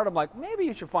 but in my heart I'm like, maybe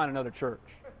you should find another church.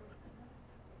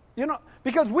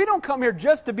 Because we don't come here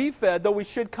just to be fed, though we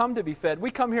should come to be fed.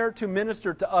 We come here to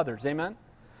minister to others. Amen?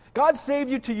 God saved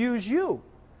you to use you.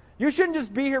 You shouldn't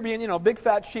just be here being, big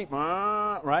fat sheep,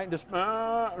 right? Just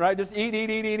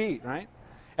eat, right?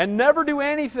 And never do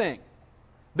anything.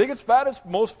 Biggest, fattest,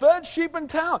 most fed sheep in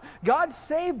town. God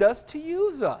saved us to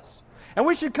use us. And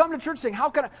we should come to church saying, how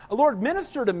can Lord,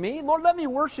 minister to me. Lord, let me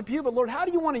worship you. But Lord, how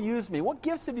do you want to use me? What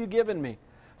gifts have you given me?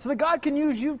 So that God can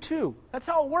use you too. That's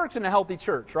how it works in a healthy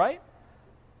church, right?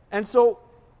 And so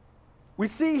we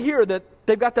see here that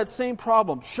they've got that same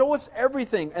problem. Show us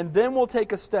everything, and then we'll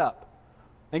take a step.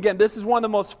 Again, this is one of the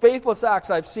most faithless acts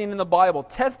I've seen in the Bible,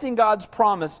 testing God's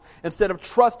promise instead of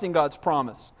trusting God's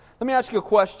promise. Let me ask you a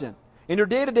question. In your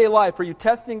day-to-day life, are you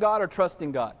testing God or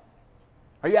trusting God?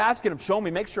 Are you asking Him, show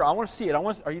me, make sure, I want to see it.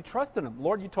 Are you trusting Him?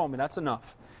 Lord, you told me, that's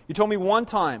enough. You told me one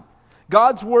time.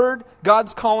 God's word,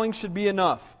 God's calling should be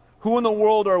enough. Who in the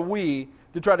world are we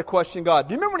to try to question God?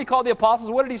 Do you remember when He called the apostles?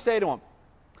 What did He say to them?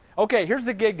 Okay, here's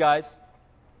the gig, guys.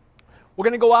 We're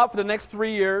going to go out for the next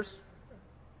 3 years.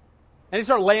 And He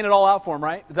started laying it all out for them,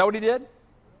 right? Is that what He did?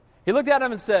 He looked at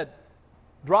them and said,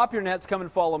 drop your nets, come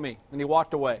and follow me. And He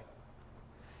walked away.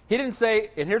 He didn't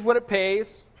say, and here's what it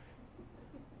pays.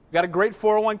 We got a great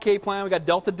 401k plan. We got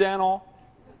Delta Dental,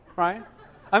 right?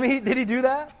 I mean, did He do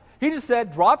that? He just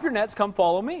said, drop your nets, come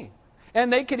follow me.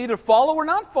 And they could either follow or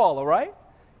not follow, right?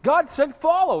 God said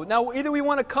follow. Now, either we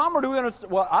want to come or do we want to...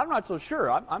 Well, I'm not so sure.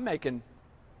 I'm making,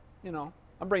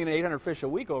 I'm bringing 800 fish a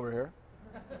week over here.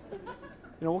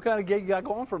 What kind of gig you got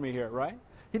going for me here, right?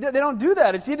 They don't do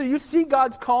that. It's either you see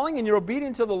God's calling and you're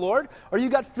obedient to the Lord, or you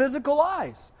got physical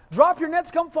eyes. Drop your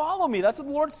nets, come follow me. That's what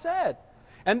the Lord said.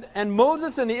 And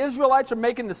Moses and the Israelites are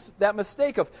making that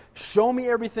mistake of, show me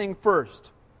everything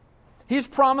first. He's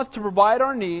promised to provide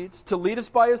our needs, to lead us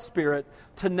by His Spirit,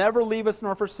 to never leave us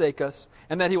nor forsake us,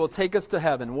 and that He will take us to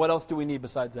heaven. What else do we need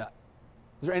besides that?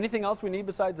 Is there anything else we need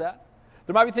besides that?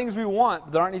 There might be things we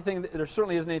want, but there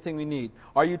certainly isn't anything we need.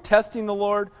 Are you testing the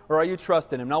Lord, or are you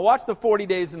trusting Him? Now watch the 40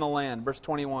 days in the land, verse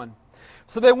 21.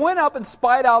 So they went up and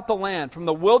spied out the land, from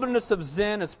the wilderness of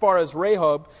Zin as far as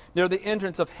Rehob, near the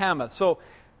entrance of Hamath. So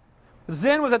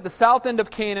Zin was at the south end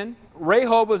of Canaan,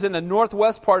 Rehob was in the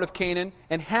northwest part of Canaan,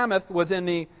 and Hamath was in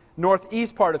the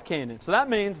northeast part of Canaan. So that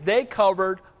means they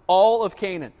covered all of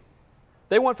Canaan.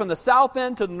 They went from the south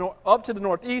end to up to the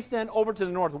northeast end, over to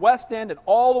the northwest end, and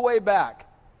all the way back.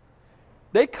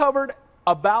 They covered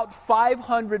about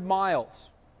 500 miles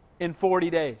in 40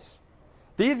 days.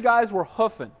 These guys were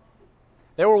hoofing.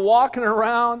 They were walking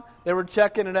around. They were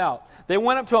checking it out. They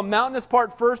went up to a mountainous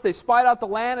part first. They spied out the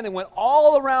land, and they went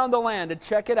all around the land to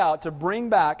check it out, to bring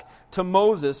back to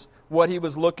Moses what he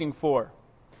was looking for.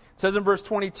 It says in verse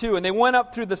 22, and they went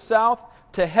up through the south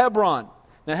to Hebron.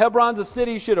 Now, Hebron's a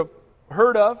city you should have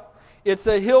heard of. It's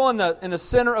a hill in the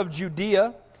center of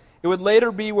Judea. It would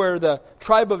later be where the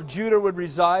tribe of Judah would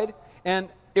reside, and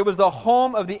it was the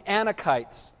home of the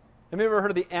Anakites. Have you ever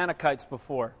heard of the Anakites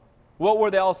before? What were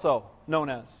they also known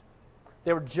as?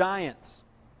 They were giants.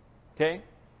 Okay?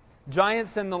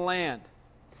 Giants in the land.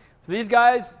 So these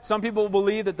guys, some people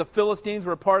believe that the Philistines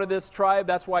were part of this tribe.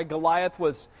 That's why Goliath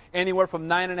was anywhere from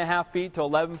 9.5 feet to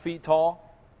 11 feet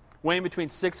tall, weighing between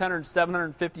 600 and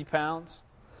 750 pounds.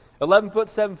 11 foot,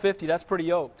 750, that's pretty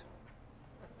yoked.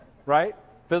 Right?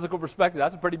 Physical perspective,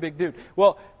 that's a pretty big dude.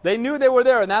 Well, they knew they were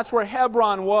there, and that's where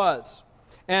Hebron was.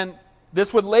 And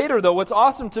this would later, though, what's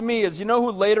awesome to me is, you know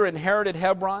who later inherited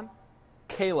Hebron?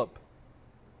 Caleb.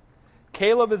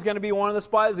 Caleb is going to be one of the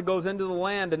spies that goes into the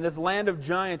land, and this land of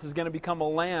giants is going to become a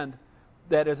land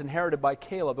that is inherited by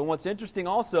Caleb. And what's interesting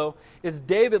also is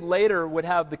David later would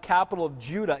have the capital of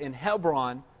Judah in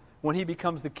Hebron when he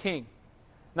becomes the king.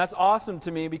 And that's awesome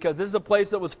to me because this is a place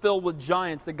that was filled with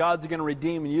giants that God's going to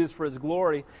redeem and use for His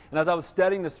glory. And as I was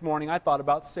studying this morning, I thought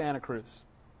about Santa Cruz.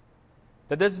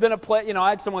 That this has been a place, I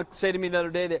had someone say to me the other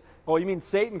day that, oh, you mean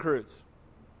Satan Cruz?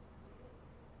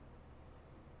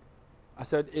 I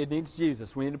said, it needs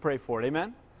Jesus. We need to pray for it.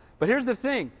 Amen? But here's the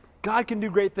thing. God can do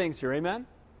great things here. Amen?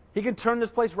 He can turn this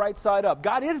place right side up.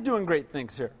 God is doing great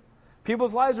things here.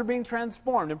 People's lives are being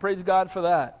transformed, and praise God for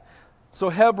that. So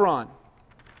Hebron,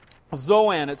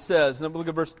 Zoan, it says, and look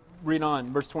at read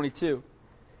on, verse 22.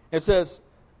 It says,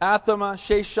 Athama,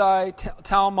 Sheshai,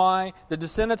 Talmai, the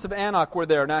descendants of Anak were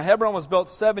there. Now Hebron was built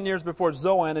 7 years before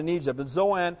Zoan in Egypt. And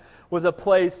Zoan was a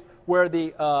place where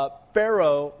the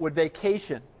Pharaoh would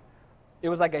vacation. It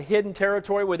was like a hidden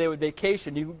territory where they would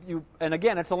vacation. And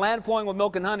again, it's a land flowing with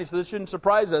milk and honey, so this shouldn't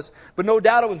surprise us. But no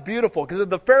doubt it was beautiful, because if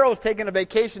the Pharaoh's taking a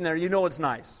vacation there, you know it's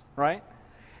nice, right?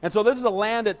 And so this is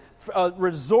a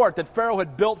resort that Pharaoh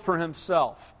had built for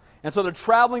himself. And so they're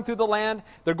traveling through the land.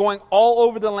 They're going all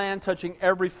over the land, touching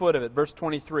every foot of it. Verse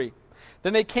 23.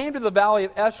 Then they came to the valley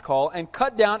of Eshcol and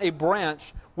cut down a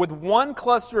branch with one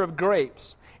cluster of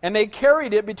grapes. And they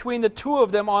carried it between the two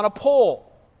of them on a pole.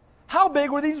 How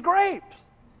big were these grapes?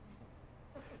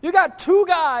 You got two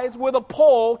guys with a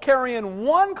pole carrying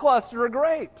one cluster of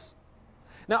grapes.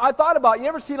 Now, I thought about, you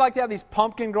ever see they have these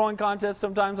pumpkin growing contests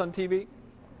sometimes on TV?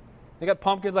 They got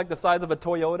pumpkins like the size of a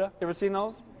Toyota. You ever seen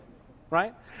those?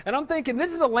 Right? And I'm thinking,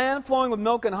 this is a land flowing with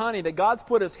milk and honey that God's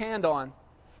put His hand on.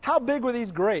 How big were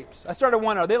these grapes? I started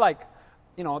wondering, are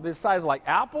they the size of like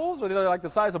apples? Or are they like the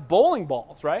size of bowling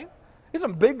balls, right? These are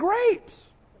some big grapes.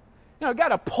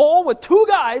 Got a pole with two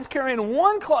guys carrying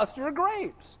one cluster of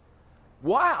grapes.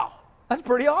 Wow. That's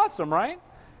pretty awesome, right?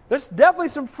 There's definitely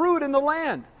some fruit in the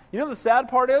land. You know the sad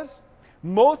part is?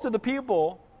 Most of the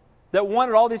people that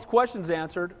wanted all these questions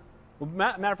answered,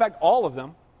 matter of fact, all of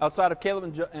them, outside of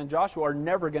Caleb and Joshua, are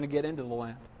never going to get into the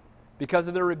land because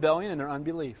of their rebellion and their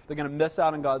unbelief. They're going to miss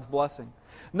out on God's blessing.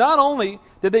 Not only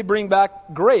did they bring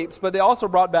back grapes, but they also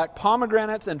brought back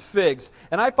pomegranates and figs.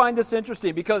 And I find this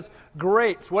interesting because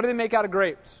grapes, what do they make out of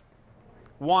grapes?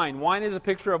 Wine. Wine is a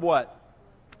picture of what?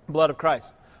 Blood of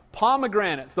Christ.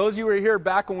 Pomegranates, those of you who were here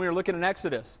back when we were looking in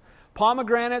Exodus,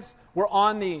 pomegranates were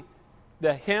on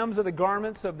the hems of the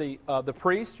garments of the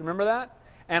priest. Remember that?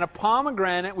 And a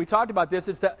pomegranate, we talked about this,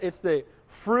 it's the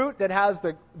fruit that has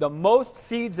the most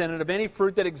seeds in it of any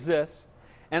fruit that exists.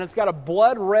 And it's got a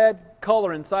blood red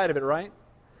color inside of it, right?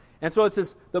 And so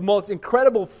it's the most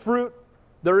incredible fruit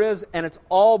there is, and it's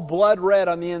all blood red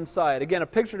on the inside. Again, a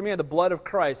picture to me of the blood of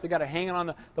Christ. They got it hanging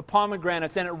on the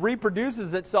pomegranates, and it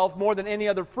reproduces itself more than any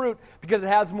other fruit because it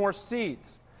has more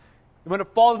seeds. When it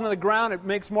falls into the ground, it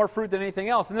makes more fruit than anything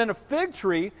else. And then a fig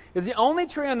tree is the only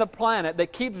tree on the planet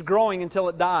that keeps growing until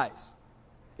it dies.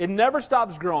 It never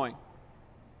stops growing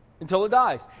until it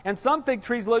dies. And some fig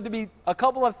trees live to be a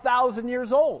couple of thousand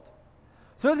years old.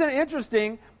 So isn't it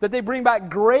interesting that they bring back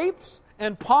grapes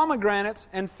and pomegranates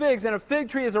and figs, and a fig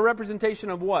tree is a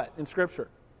representation of what in Scripture?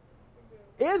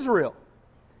 Israel.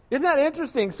 Isn't that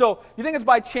interesting? So you think it's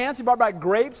by chance he brought back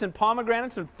grapes and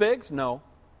pomegranates and figs? No.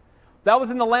 That was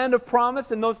in the land of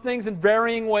promise, and those things in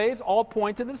varying ways all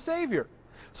point to the Savior.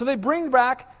 So they bring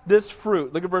back this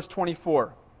fruit. Look at verse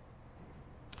 24.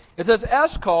 It says,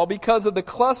 Eshcol, because of the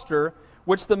cluster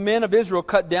which the men of Israel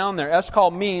cut down there.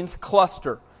 Eshcol means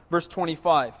cluster. Verse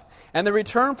 25. And they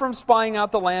returned from spying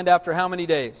out the land after how many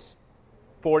days?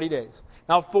 40 days.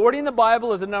 Now 40 in the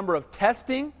Bible is a number of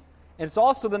testing, and it's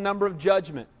also the number of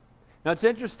judgment. Now it's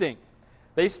interesting.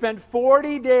 They spent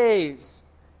 40 days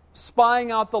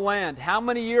spying out the land. How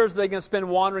many years are they going to spend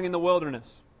wandering in the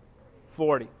wilderness?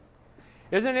 40.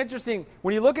 Isn't it interesting?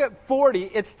 When you look at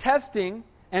 40, it's testing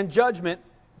and judgment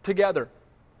together.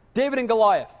 David and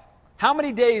Goliath. How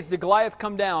many days did Goliath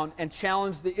come down and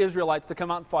challenge the Israelites to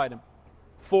come out and fight him?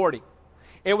 40.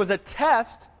 It was a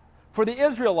test for the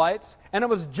Israelites, and it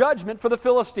was judgment for the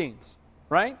Philistines.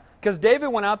 Right? Because David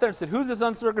went out there and said, who's this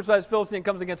uncircumcised Philistine that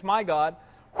comes against my God?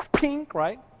 Pink,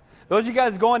 right? Those of you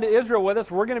guys going to Israel with us,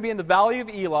 we're going to be in the Valley of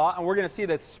Elah, and we're going to see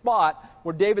the spot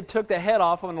where David took the head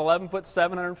off of an 11-foot,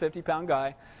 750-pound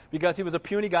guy because he was a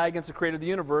puny guy against the creator of the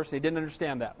universe, and he didn't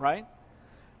understand that, right?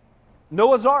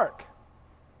 Noah's Ark.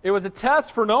 It was a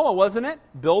test for Noah, wasn't it?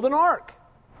 Build an ark.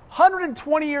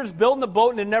 120 years building a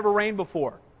boat and it never rained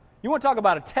before. You want to talk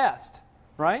about a test,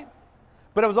 right?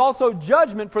 But it was also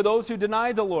judgment for those who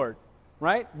denied the Lord,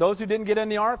 right? Those who didn't get in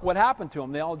the ark, what happened to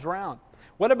them? They all drowned.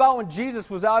 What about when Jesus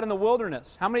was out in the wilderness?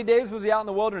 How many days was he out in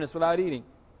the wilderness without eating?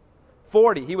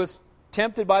 40. He was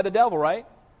tempted by the devil, right?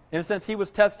 In a sense, he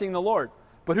was testing the Lord.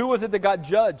 But who was it that got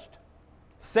judged?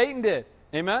 Satan did.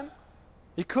 Amen?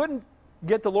 He couldn't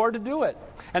get the Lord to do it.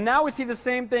 And now we see the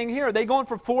same thing here. They go in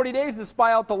for 40 days to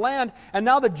spy out the land, and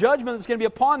now the judgment that's going to be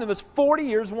upon them is 40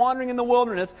 years wandering in the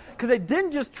wilderness because they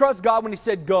didn't just trust God when he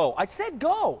said go. I said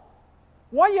go.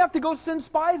 Why do you have to go send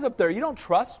spies up there? You don't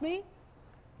trust me?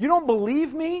 You don't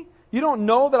believe me? You don't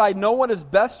know that I know what is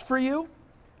best for you?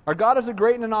 Our God is a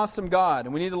great and an awesome God,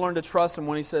 and we need to learn to trust him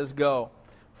when he says go.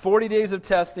 40 days of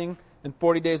testing and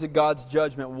 40 days of God's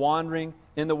judgment, wandering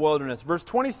in the wilderness. Verse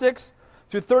 26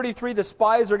 through 33, the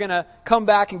spies are going to come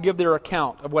back and give their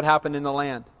account of what happened in the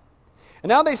land. And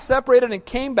now they separated and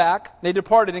came back, they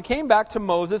departed and came back to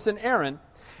Moses and Aaron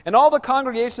and all the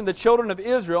congregation of the children of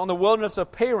Israel in the wilderness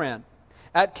of Paran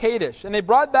at Kadesh. And they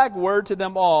brought back word to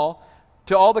them all,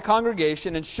 to all the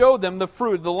congregation, and showed them the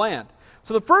fruit of the land.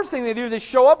 So the first thing they do is they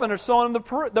show up and they're showing them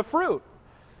the fruit.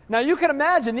 Now you can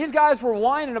imagine, these guys were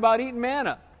whining about eating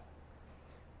manna.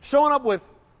 Showing up with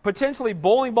potentially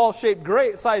bowling ball shaped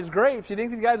sized grapes, you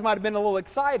think these guys might have been a little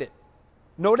excited.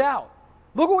 No doubt.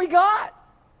 Look what we got.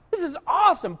 This is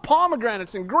awesome.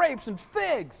 Pomegranates and grapes and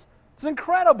figs. It's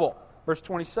incredible. Verse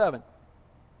 27.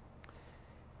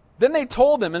 Then they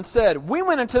told them and said, we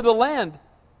went into the land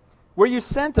where you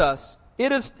sent us.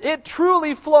 It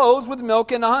truly flows with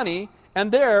milk and honey,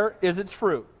 and there is its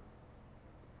fruit.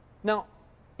 Now,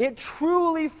 it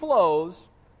truly flows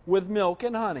with milk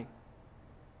and honey.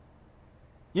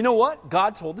 You know what?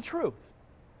 God told the truth.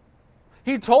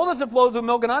 He told us it flows with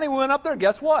milk and honey. We went up there.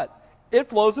 Guess what? It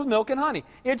flows with milk and honey.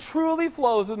 It truly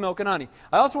flows with milk and honey.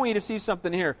 I also want you to see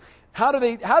something here. How do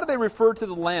they refer to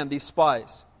the land, these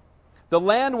spies? The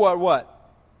land were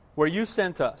what? where you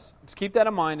sent us. Let's keep that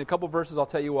in mind. In a couple verses, I'll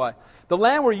tell you why. The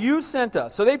land where you sent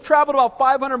us. So they've traveled about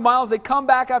 500 miles. They come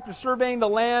back after surveying the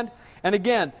land. And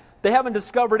again, they haven't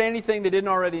discovered anything they didn't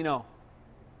already know.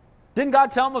 Didn't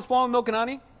God tell them it was flowing with milk and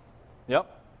honey?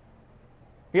 Yep.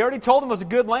 He already told them it was a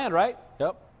good land, right?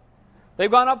 Yep.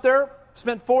 They've gone up there,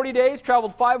 spent 40 days,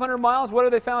 traveled 500 miles. What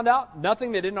have they found out?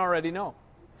 Nothing they didn't already know.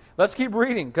 Let's keep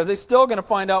reading, because they're still going to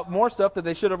find out more stuff that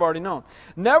they should have already known.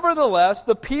 Nevertheless,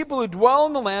 the people who dwell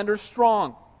in the land are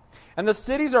strong, and the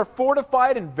cities are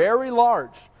fortified and very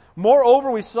large. Moreover,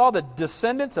 we saw the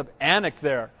descendants of Anak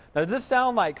there. Now, does this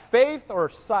sound like faith or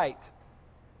sight?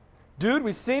 Dude,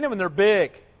 we've seen them, and they're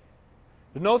big.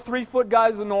 There's no 3-foot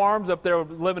guys with no arms up there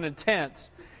living in tents.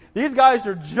 These guys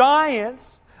are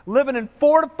giants living in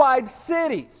fortified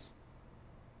cities.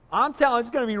 I'm telling you, it's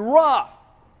going to be rough.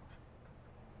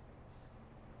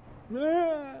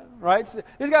 Right? So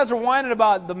these guys are whining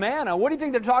about the manna. What do you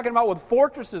think they're talking about with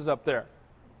fortresses up there?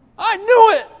 I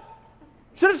knew it!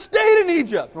 Should have stayed in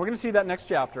Egypt. We're going to see that next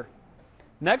chapter.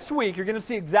 Next week, you're going to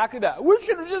see exactly that. We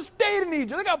should have just stayed in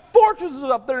Egypt. They got fortresses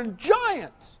up there and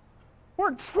giants. We're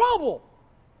in trouble.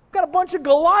 Got a bunch of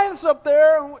Goliaths up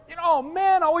there. And,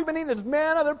 man, all we've been eating is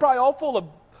manna. They're probably all full of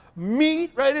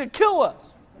meat ready to kill us.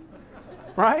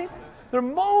 Right? They're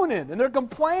moaning and they're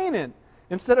complaining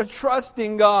instead of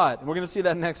trusting God. And we're going to see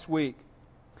that next week.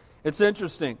 It's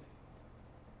interesting.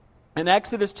 In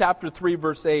Exodus chapter 3,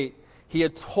 verse 8, he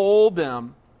had told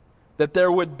them that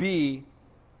there would be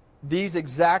these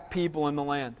exact people in the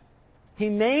land. He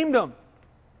named them.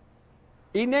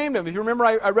 He named them. If you remember,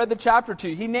 I read the chapter to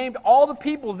you. He named all the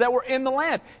peoples that were in the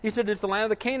land. He said it's the land of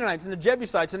the Canaanites and the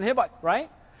Jebusites and the Hivites, right?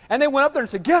 And they went up there and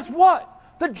said, guess what?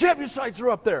 The Jebusites are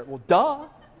up there. Well, duh.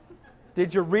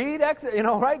 Did you read Exodus?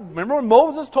 Right? Remember when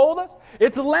Moses told us?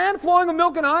 It's a land flowing with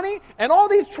milk and honey, and all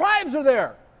these tribes are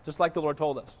there. Just like the Lord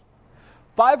told us.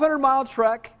 500-mile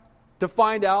trek to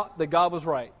find out that God was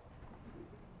right.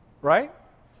 Right?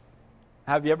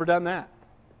 Have you ever done that?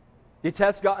 You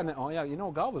test God, and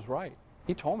then, God was right.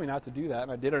 He told me not to do that,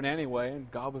 and I did it anyway, and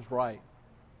God was right.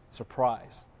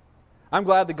 Surprise. I'm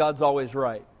glad that God's always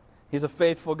right. He's a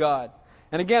faithful God.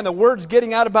 And again, the word's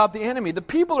getting out about the enemy. The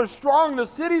people are strong, the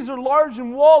cities are large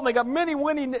and walled, and they got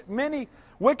many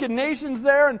wicked nations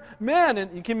there, and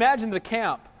and you can imagine the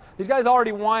camp. These guys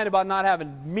already whine about not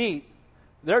having meat.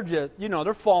 They're just,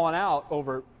 they're falling out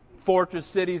over fortress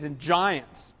cities and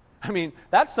giants. I mean,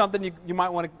 that's something you might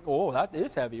want to, that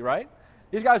is heavy, right?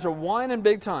 These guys are whining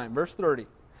big time. Verse 30.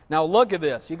 Now look at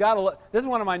this. This is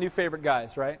one of my new favorite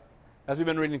guys, right? As we've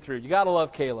been reading through. You got to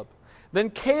love Caleb. Then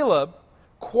Caleb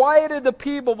quieted the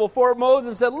people before Moses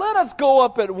and said, let us go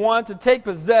up at once and take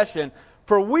possession,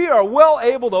 for we are well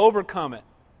able to overcome it.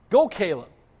 Go, Caleb.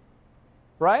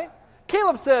 Right?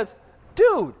 Caleb says,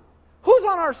 dude, who's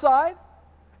on our side?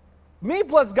 Me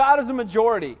plus God is a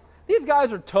majority. These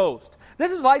guys are toast.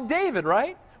 This is like David,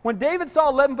 right? When David saw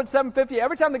 11 foot 750,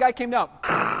 every time the guy came down,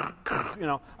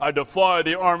 I defy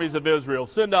the armies of Israel.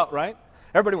 Send out, right?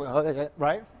 Everybody went,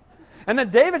 right? And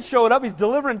then David showed up. He's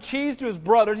delivering cheese to his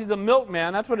brothers. He's a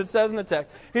milkman. That's what it says in the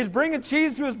text. He's bringing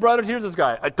cheese to his brothers. Here's this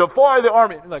guy. I defy the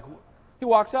army. He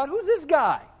walks out. Who's this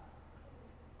guy?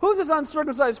 Who's this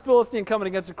uncircumcised Philistine coming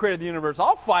against the creator of the universe?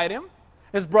 I'll fight him.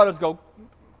 His brothers go,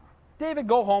 David,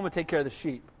 go home and take care of the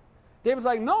sheep. David's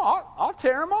like, no, I'll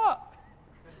tear him up.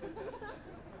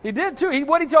 He did too.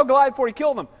 What did he tell Goliath before he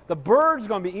killed him? The bird's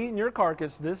going to be eating your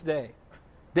carcass this day.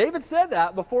 David said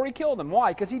that before he killed him.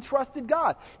 Why? Because he trusted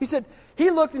God. He said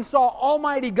he looked and saw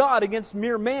Almighty God against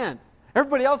mere man.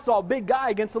 Everybody else saw a big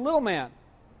guy against a little man.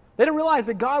 They didn't realize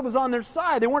that God was on their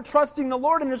side. They weren't trusting the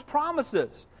Lord and His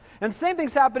promises. And the same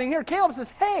thing's happening here. Caleb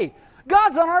says, hey,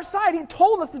 God's on our side. He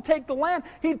told us to take the land.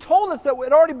 He told us that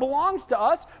it already belongs to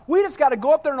us. We just got to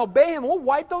go up there and obey Him. We'll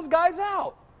wipe those guys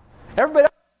out. Everybody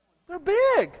else, they're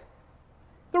big.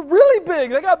 They're really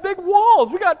big. They got big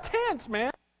walls. We got tents,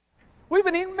 man. We've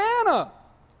been eating manna.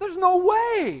 There's no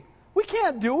way. We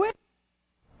can't do it.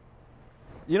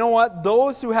 You know what?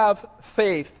 Those who have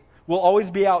faith will always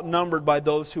be outnumbered by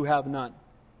those who have none.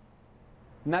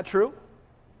 Isn't that true?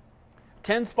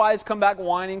 10 spies come back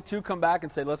whining, 2 come back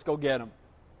and say, let's go get them.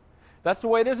 That's the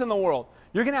way it is in the world.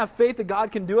 You're going to have faith that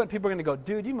God can do it, and people are going to go,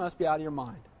 dude, you must be out of your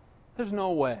mind. There's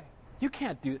no way. You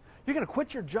can't do it. You're going to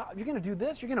quit your job. You're going to do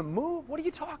this. You're going to move. What are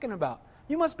you talking about?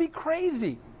 You must be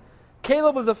crazy.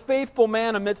 Caleb was a faithful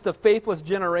man amidst a faithless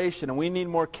generation, and we need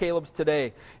more Calebs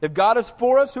today. If God is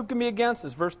for us, who can be against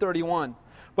us? Verse 31.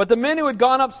 But the men who had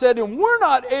gone up said to him, we're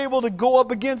not able to go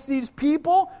up against these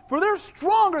people, for they're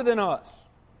stronger than us.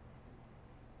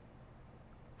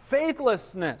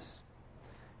 Faithlessness.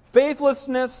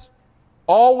 Faithlessness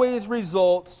always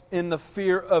results in the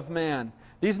fear of man.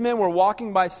 These men were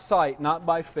walking by sight, not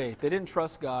by faith. They didn't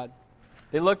trust God.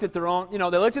 They looked at their own, they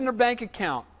looked in their bank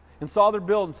account and saw their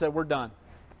bill and said, we're done.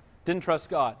 Didn't trust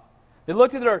God. They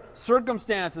looked at their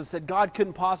circumstances and said, God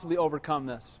couldn't possibly overcome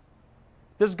this.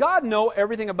 Does God know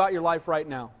everything about your life right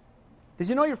now? Does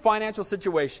He know your financial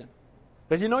situation?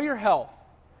 Does He know your health?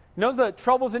 He knows the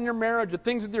troubles in your marriage, the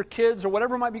things with your kids, or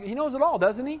whatever it might be. He knows it all,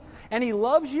 doesn't He? And He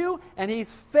loves you, and He's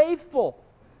faithful.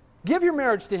 Give your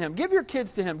marriage to Him. Give your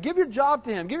kids to Him. Give your job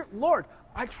to Him. Lord,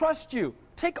 I trust You.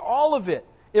 Take all of it.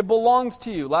 It belongs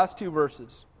to You. Last 2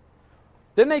 verses.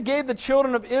 Then they gave the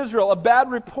children of Israel a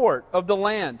bad report of the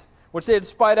land, which they had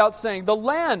spied out, saying, the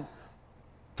land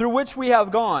through which we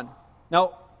have gone.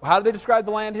 Now, how do they describe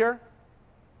the land here?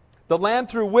 The land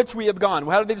through which we have gone.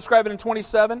 How do they describe it in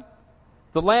 27?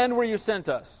 The land where You sent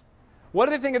us. What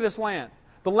do they think of this land?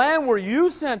 The land where You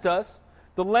sent us,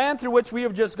 the land through which we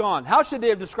have just gone. How should they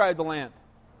have described the land?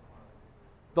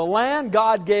 The land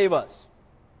God gave us.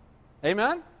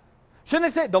 Amen?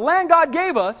 Shouldn't they say, the land God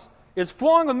gave us is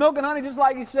flowing with milk and honey, just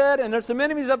like He said, and there's some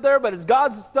enemies up there, but it's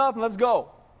God's stuff, and let's go.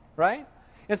 Right?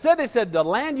 Instead they said, the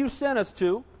land You sent us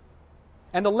to,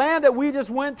 and the land that we just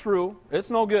went through, it's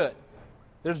no good.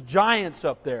 There's giants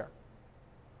up there.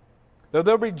 Though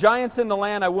there be giants in the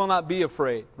land, I will not be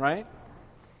afraid. Right?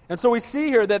 And so we see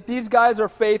here that these guys are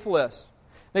faithless.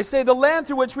 They say, the land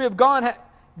through which we have gone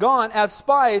as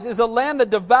spies is a land that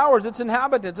devours its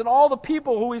inhabitants, and all the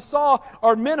people who we saw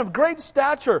are men of great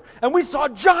stature, and we saw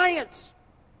giants.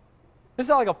 This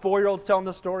sound like a 4-year-old's telling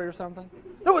this story or something?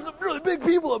 There was some really big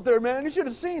people up there, man. You should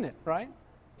have seen it, right?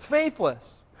 Faithless.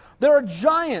 There are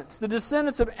giants. The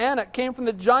descendants of Anak came from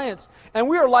the giants, and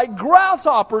we are like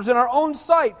grasshoppers in our own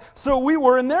sight, so we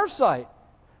were in their sight.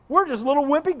 We're just little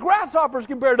wimpy grasshoppers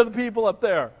compared to the people up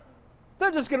there.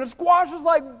 They're just going to squash us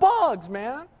like bugs,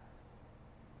 man.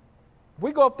 If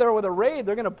we go up there with a raid,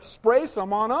 they're going to spray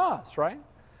some on us, right?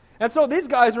 And so these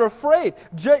guys are afraid.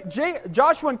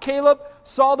 Joshua and Caleb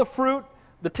saw the fruit.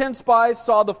 The 10 spies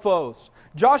saw the foes.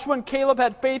 Joshua and Caleb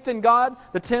had faith in God.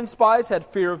 The 10 spies had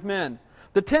fear of men.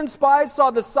 The 10 spies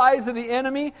saw the size of the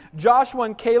enemy. Joshua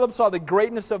and Caleb saw the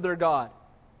greatness of their God.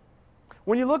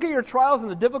 When you look at your trials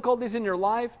and the difficulties in your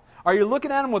life, are you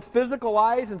looking at them with physical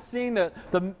eyes and seeing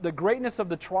the greatness of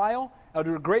the trial, or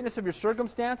the greatness of your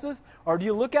circumstances? Or do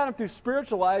you look at them through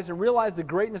spiritual eyes and realize the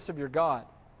greatness of your God?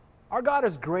 Our God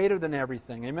is greater than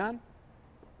everything, amen?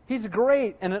 He's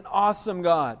great and an awesome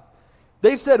God.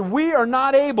 They said, we are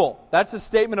not able. That's a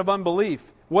statement of unbelief.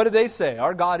 What did they say?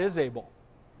 Our God is able.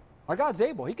 Our God's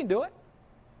able. He can do it.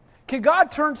 Can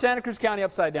God turn Santa Cruz County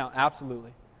upside down?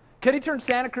 Absolutely. Can He turn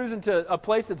Santa Cruz into a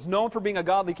place that's known for being a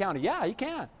godly county? Yeah, He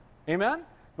can. Amen? You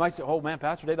might say, oh man,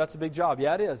 Pastor Dave, that's a big job.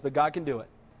 Yeah, it is, but God can do it.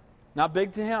 Not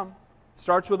big to Him.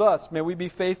 Starts with us. May we be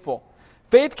faithful.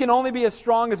 Faith can only be as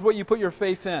strong as what you put your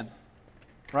faith in.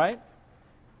 Right?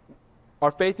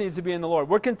 Our faith needs to be in the Lord.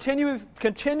 We're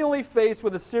continually faced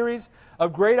with a series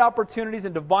of great opportunities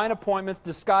and divine appointments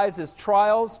disguised as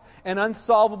trials and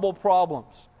unsolvable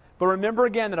problems. But remember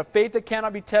again that a faith that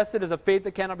cannot be tested is a faith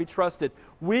that cannot be trusted.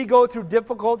 We go through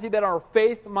difficulty that our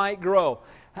faith might grow.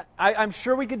 I'm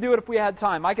sure we could do it if we had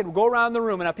time. I could go around the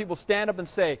room and have people stand up and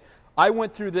say, I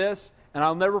went through this and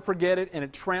I'll never forget it, and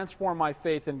it transformed my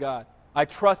faith in God. I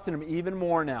trust in Him even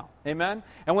more now. Amen?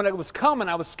 And when it was coming,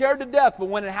 I was scared to death. But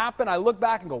when it happened, I look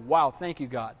back and go, wow, thank you,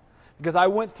 God. Because I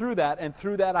went through that, and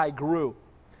through that I grew.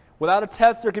 Without a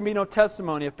test, there can be no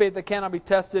testimony. A faith that cannot be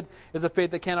tested is a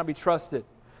faith that cannot be trusted.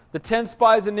 The 10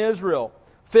 spies in Israel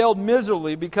failed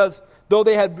miserably because though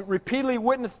they had repeatedly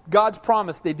witnessed God's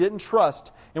promise, they didn't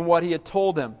trust in what He had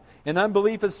told them. And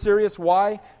unbelief is serious.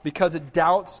 Why? Because it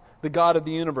doubts the God of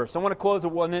the universe. I want to close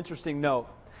with one interesting note.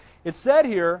 It said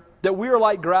here that we are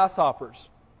like grasshoppers.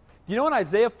 You know in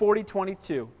Isaiah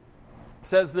 40:22, it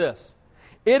says this,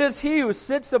 it is He who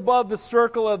sits above the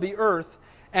circle of the earth,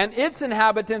 and its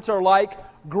inhabitants are like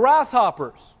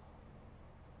grasshoppers.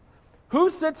 Who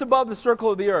sits above the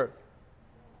circle of the earth?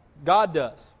 God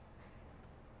does.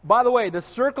 By the way, the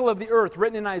circle of the earth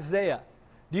written in Isaiah,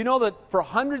 do you know that for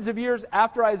hundreds of years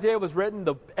after Isaiah was written,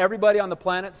 everybody on the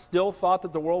planet still thought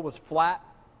that the world was flat?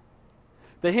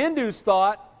 The Hindus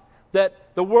thought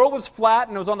that the world was flat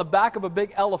and it was on the back of a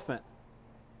big elephant.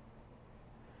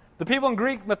 The people in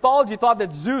Greek mythology thought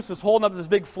that Zeus was holding up this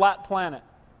big flat planet.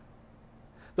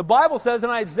 The Bible says in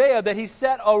Isaiah that He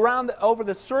sat over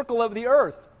the circle of the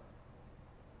earth.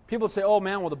 People say, oh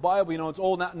man, well the Bible, it's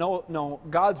old now. No,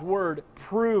 God's Word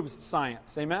proves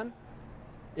science. Amen?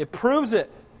 It proves it.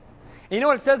 And you know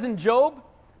what it says in Job?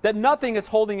 That nothing is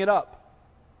holding it up.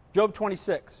 Job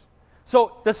 26.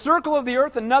 So the circle of the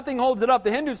earth and nothing holds it up.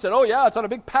 The Hindus said, oh yeah, it's on a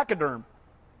big pachyderm.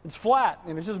 It's flat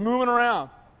and it's just moving around.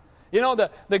 You know,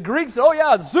 the Greeks said, oh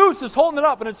yeah, Zeus is holding it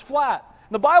up and it's flat.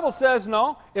 And the Bible says,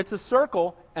 no, it's a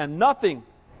circle and nothing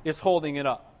is holding it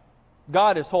up.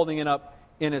 God is holding it up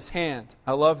in His hand.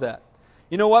 I love that.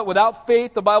 You know what? Without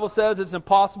faith, the Bible says it's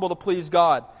impossible to please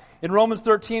God. In Romans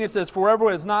 13, it says, for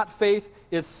whoever has not faith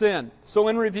is sin. So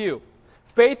in review,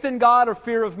 faith in God or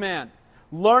fear of man.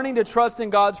 Learning to trust in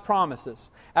God's promises.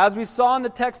 As we saw in the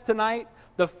text tonight,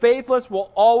 the faithless will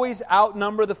always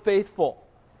outnumber the faithful.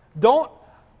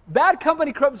 Bad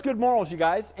company corrupts good morals, you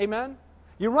guys. Amen?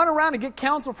 You run around and get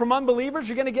counsel from unbelievers,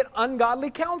 you're going to get ungodly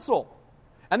counsel.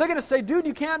 And they're going to say, dude,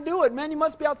 you can't do it. Man, you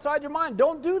must be outside your mind.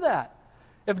 Don't do that.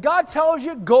 If God tells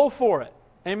you, go for it.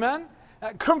 Amen?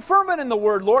 Confirm it in the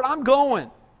Word, Lord, I'm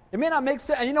going. It may not make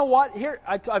sense. And you know what? Here,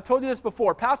 I've told you this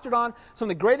before. Pastor Don, some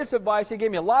of the greatest advice, he gave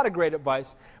me a lot of great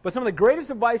advice, but some of the greatest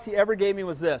advice he ever gave me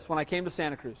was this when I came to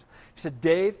Santa Cruz. He said,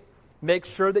 Dave, make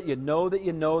sure that you know that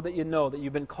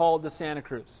you've been called to Santa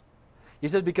Cruz. He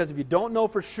said, because if you don't know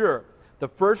for sure, the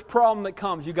first problem that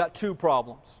comes, you got two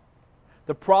problems.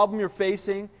 The problem you're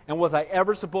facing, and was I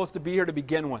ever supposed to be here to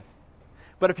begin with?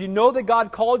 But if you know that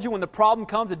God called you when the problem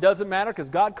comes, it doesn't matter because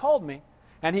God called me.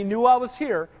 And He knew I was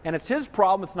here, and it's His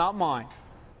problem, it's not mine.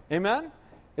 Amen?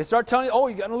 They start telling you, oh,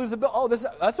 you're going to lose a bill. Oh,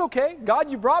 that's okay. God,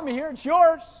 you brought me here. It's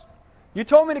yours. You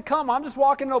told me to come. I'm just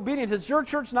walking in obedience. It's your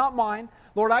church, not mine.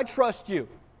 Lord, I trust you.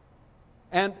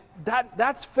 And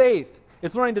that's faith.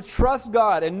 It's learning to trust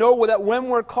God and know that when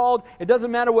we're called, it doesn't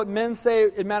matter what men say,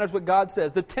 it matters what God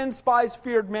says. The 10 spies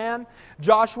feared man.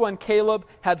 Joshua and Caleb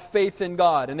had faith in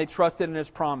God, and they trusted in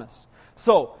His promise.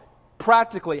 So,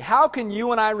 practically, how can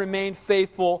you and I remain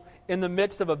faithful in the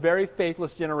midst of a very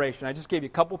faithless generation? I just gave you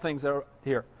a couple things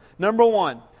here. Number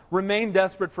one, remain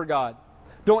desperate for God.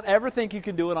 Don't ever think you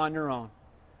can do it on your own.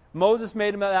 Moses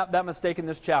made that mistake in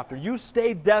this chapter. You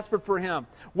stay desperate for Him.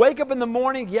 Wake up in the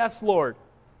morning, yes, Lord.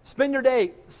 Spend your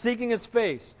day seeking His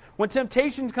face. When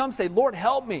temptation comes, say, Lord,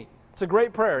 help me. It's a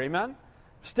great prayer, amen?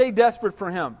 Stay desperate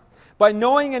for Him. By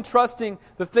knowing and trusting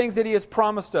the things that He has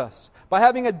promised us. By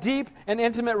having a deep and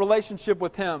intimate relationship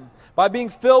with Him. By being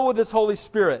filled with His Holy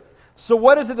Spirit. So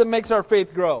what is it that makes our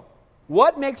faith grow?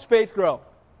 What makes faith grow?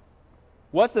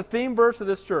 What's the theme verse of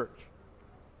this church?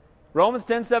 Romans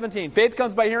 10:17. Faith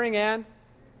comes by hearing and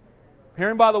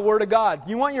hearing by the Word of God.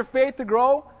 You want your faith to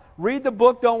grow? Read the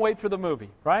book, don't wait for the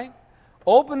movie, right?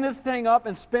 Open this thing up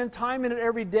and spend time in it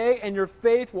every day, and your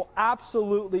faith will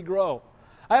absolutely grow.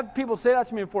 I have people say that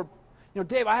to me before,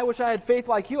 Dave, I wish I had faith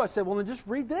like you. I said, well, then just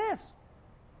read this.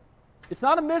 It's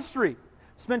not a mystery.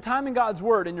 Spend time in God's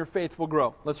Word, and your faith will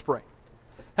grow. Let's pray.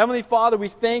 Heavenly Father, we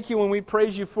thank You and we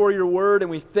praise You for Your Word, and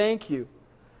we thank You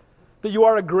that You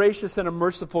are a gracious and a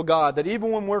merciful God, that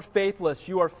even when we're faithless,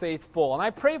 You are faithful. And I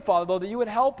pray, Father, though, that You would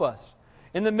help us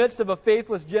in the midst of a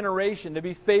faithless generation to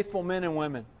be faithful men and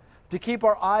women, to keep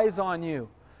our eyes on You,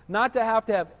 not to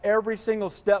have every single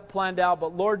step planned out,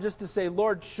 but Lord, just to say,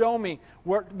 Lord, show me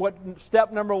what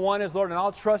step number one is, Lord, and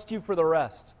I'll trust You for the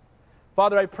rest.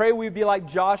 Father, I pray we'd be like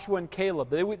Joshua and Caleb,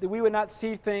 that we would not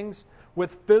see things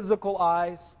with physical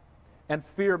eyes and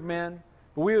fear of men,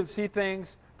 but we would see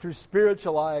things through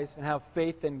spiritual eyes and have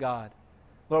faith in God.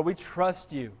 Lord, we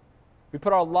trust You. We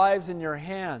put our lives in Your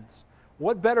hands.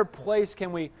 What better place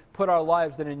can we put our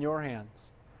lives than in Your hands?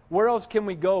 Where else can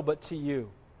we go but to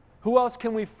You? Who else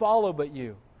can we follow but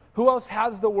You? Who else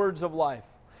has the words of life?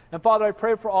 And Father, I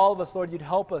pray for all of us, Lord, You'd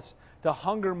help us to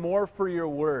hunger more for Your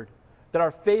Word, that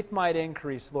our faith might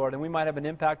increase, Lord, and we might have an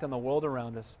impact on the world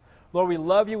around us. Lord, we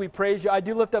love You, we praise You. I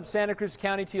do lift up Santa Cruz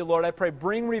County to You, Lord. I pray,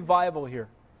 bring revival here.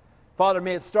 Father,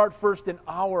 may it start first in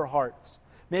our hearts.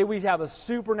 May we have a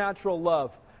supernatural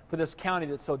love for this county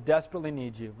that so desperately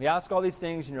needs You. We ask all these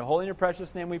things in Your holy and Your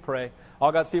precious name we pray.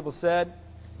 All God's people said,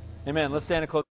 amen. Let's stand and close.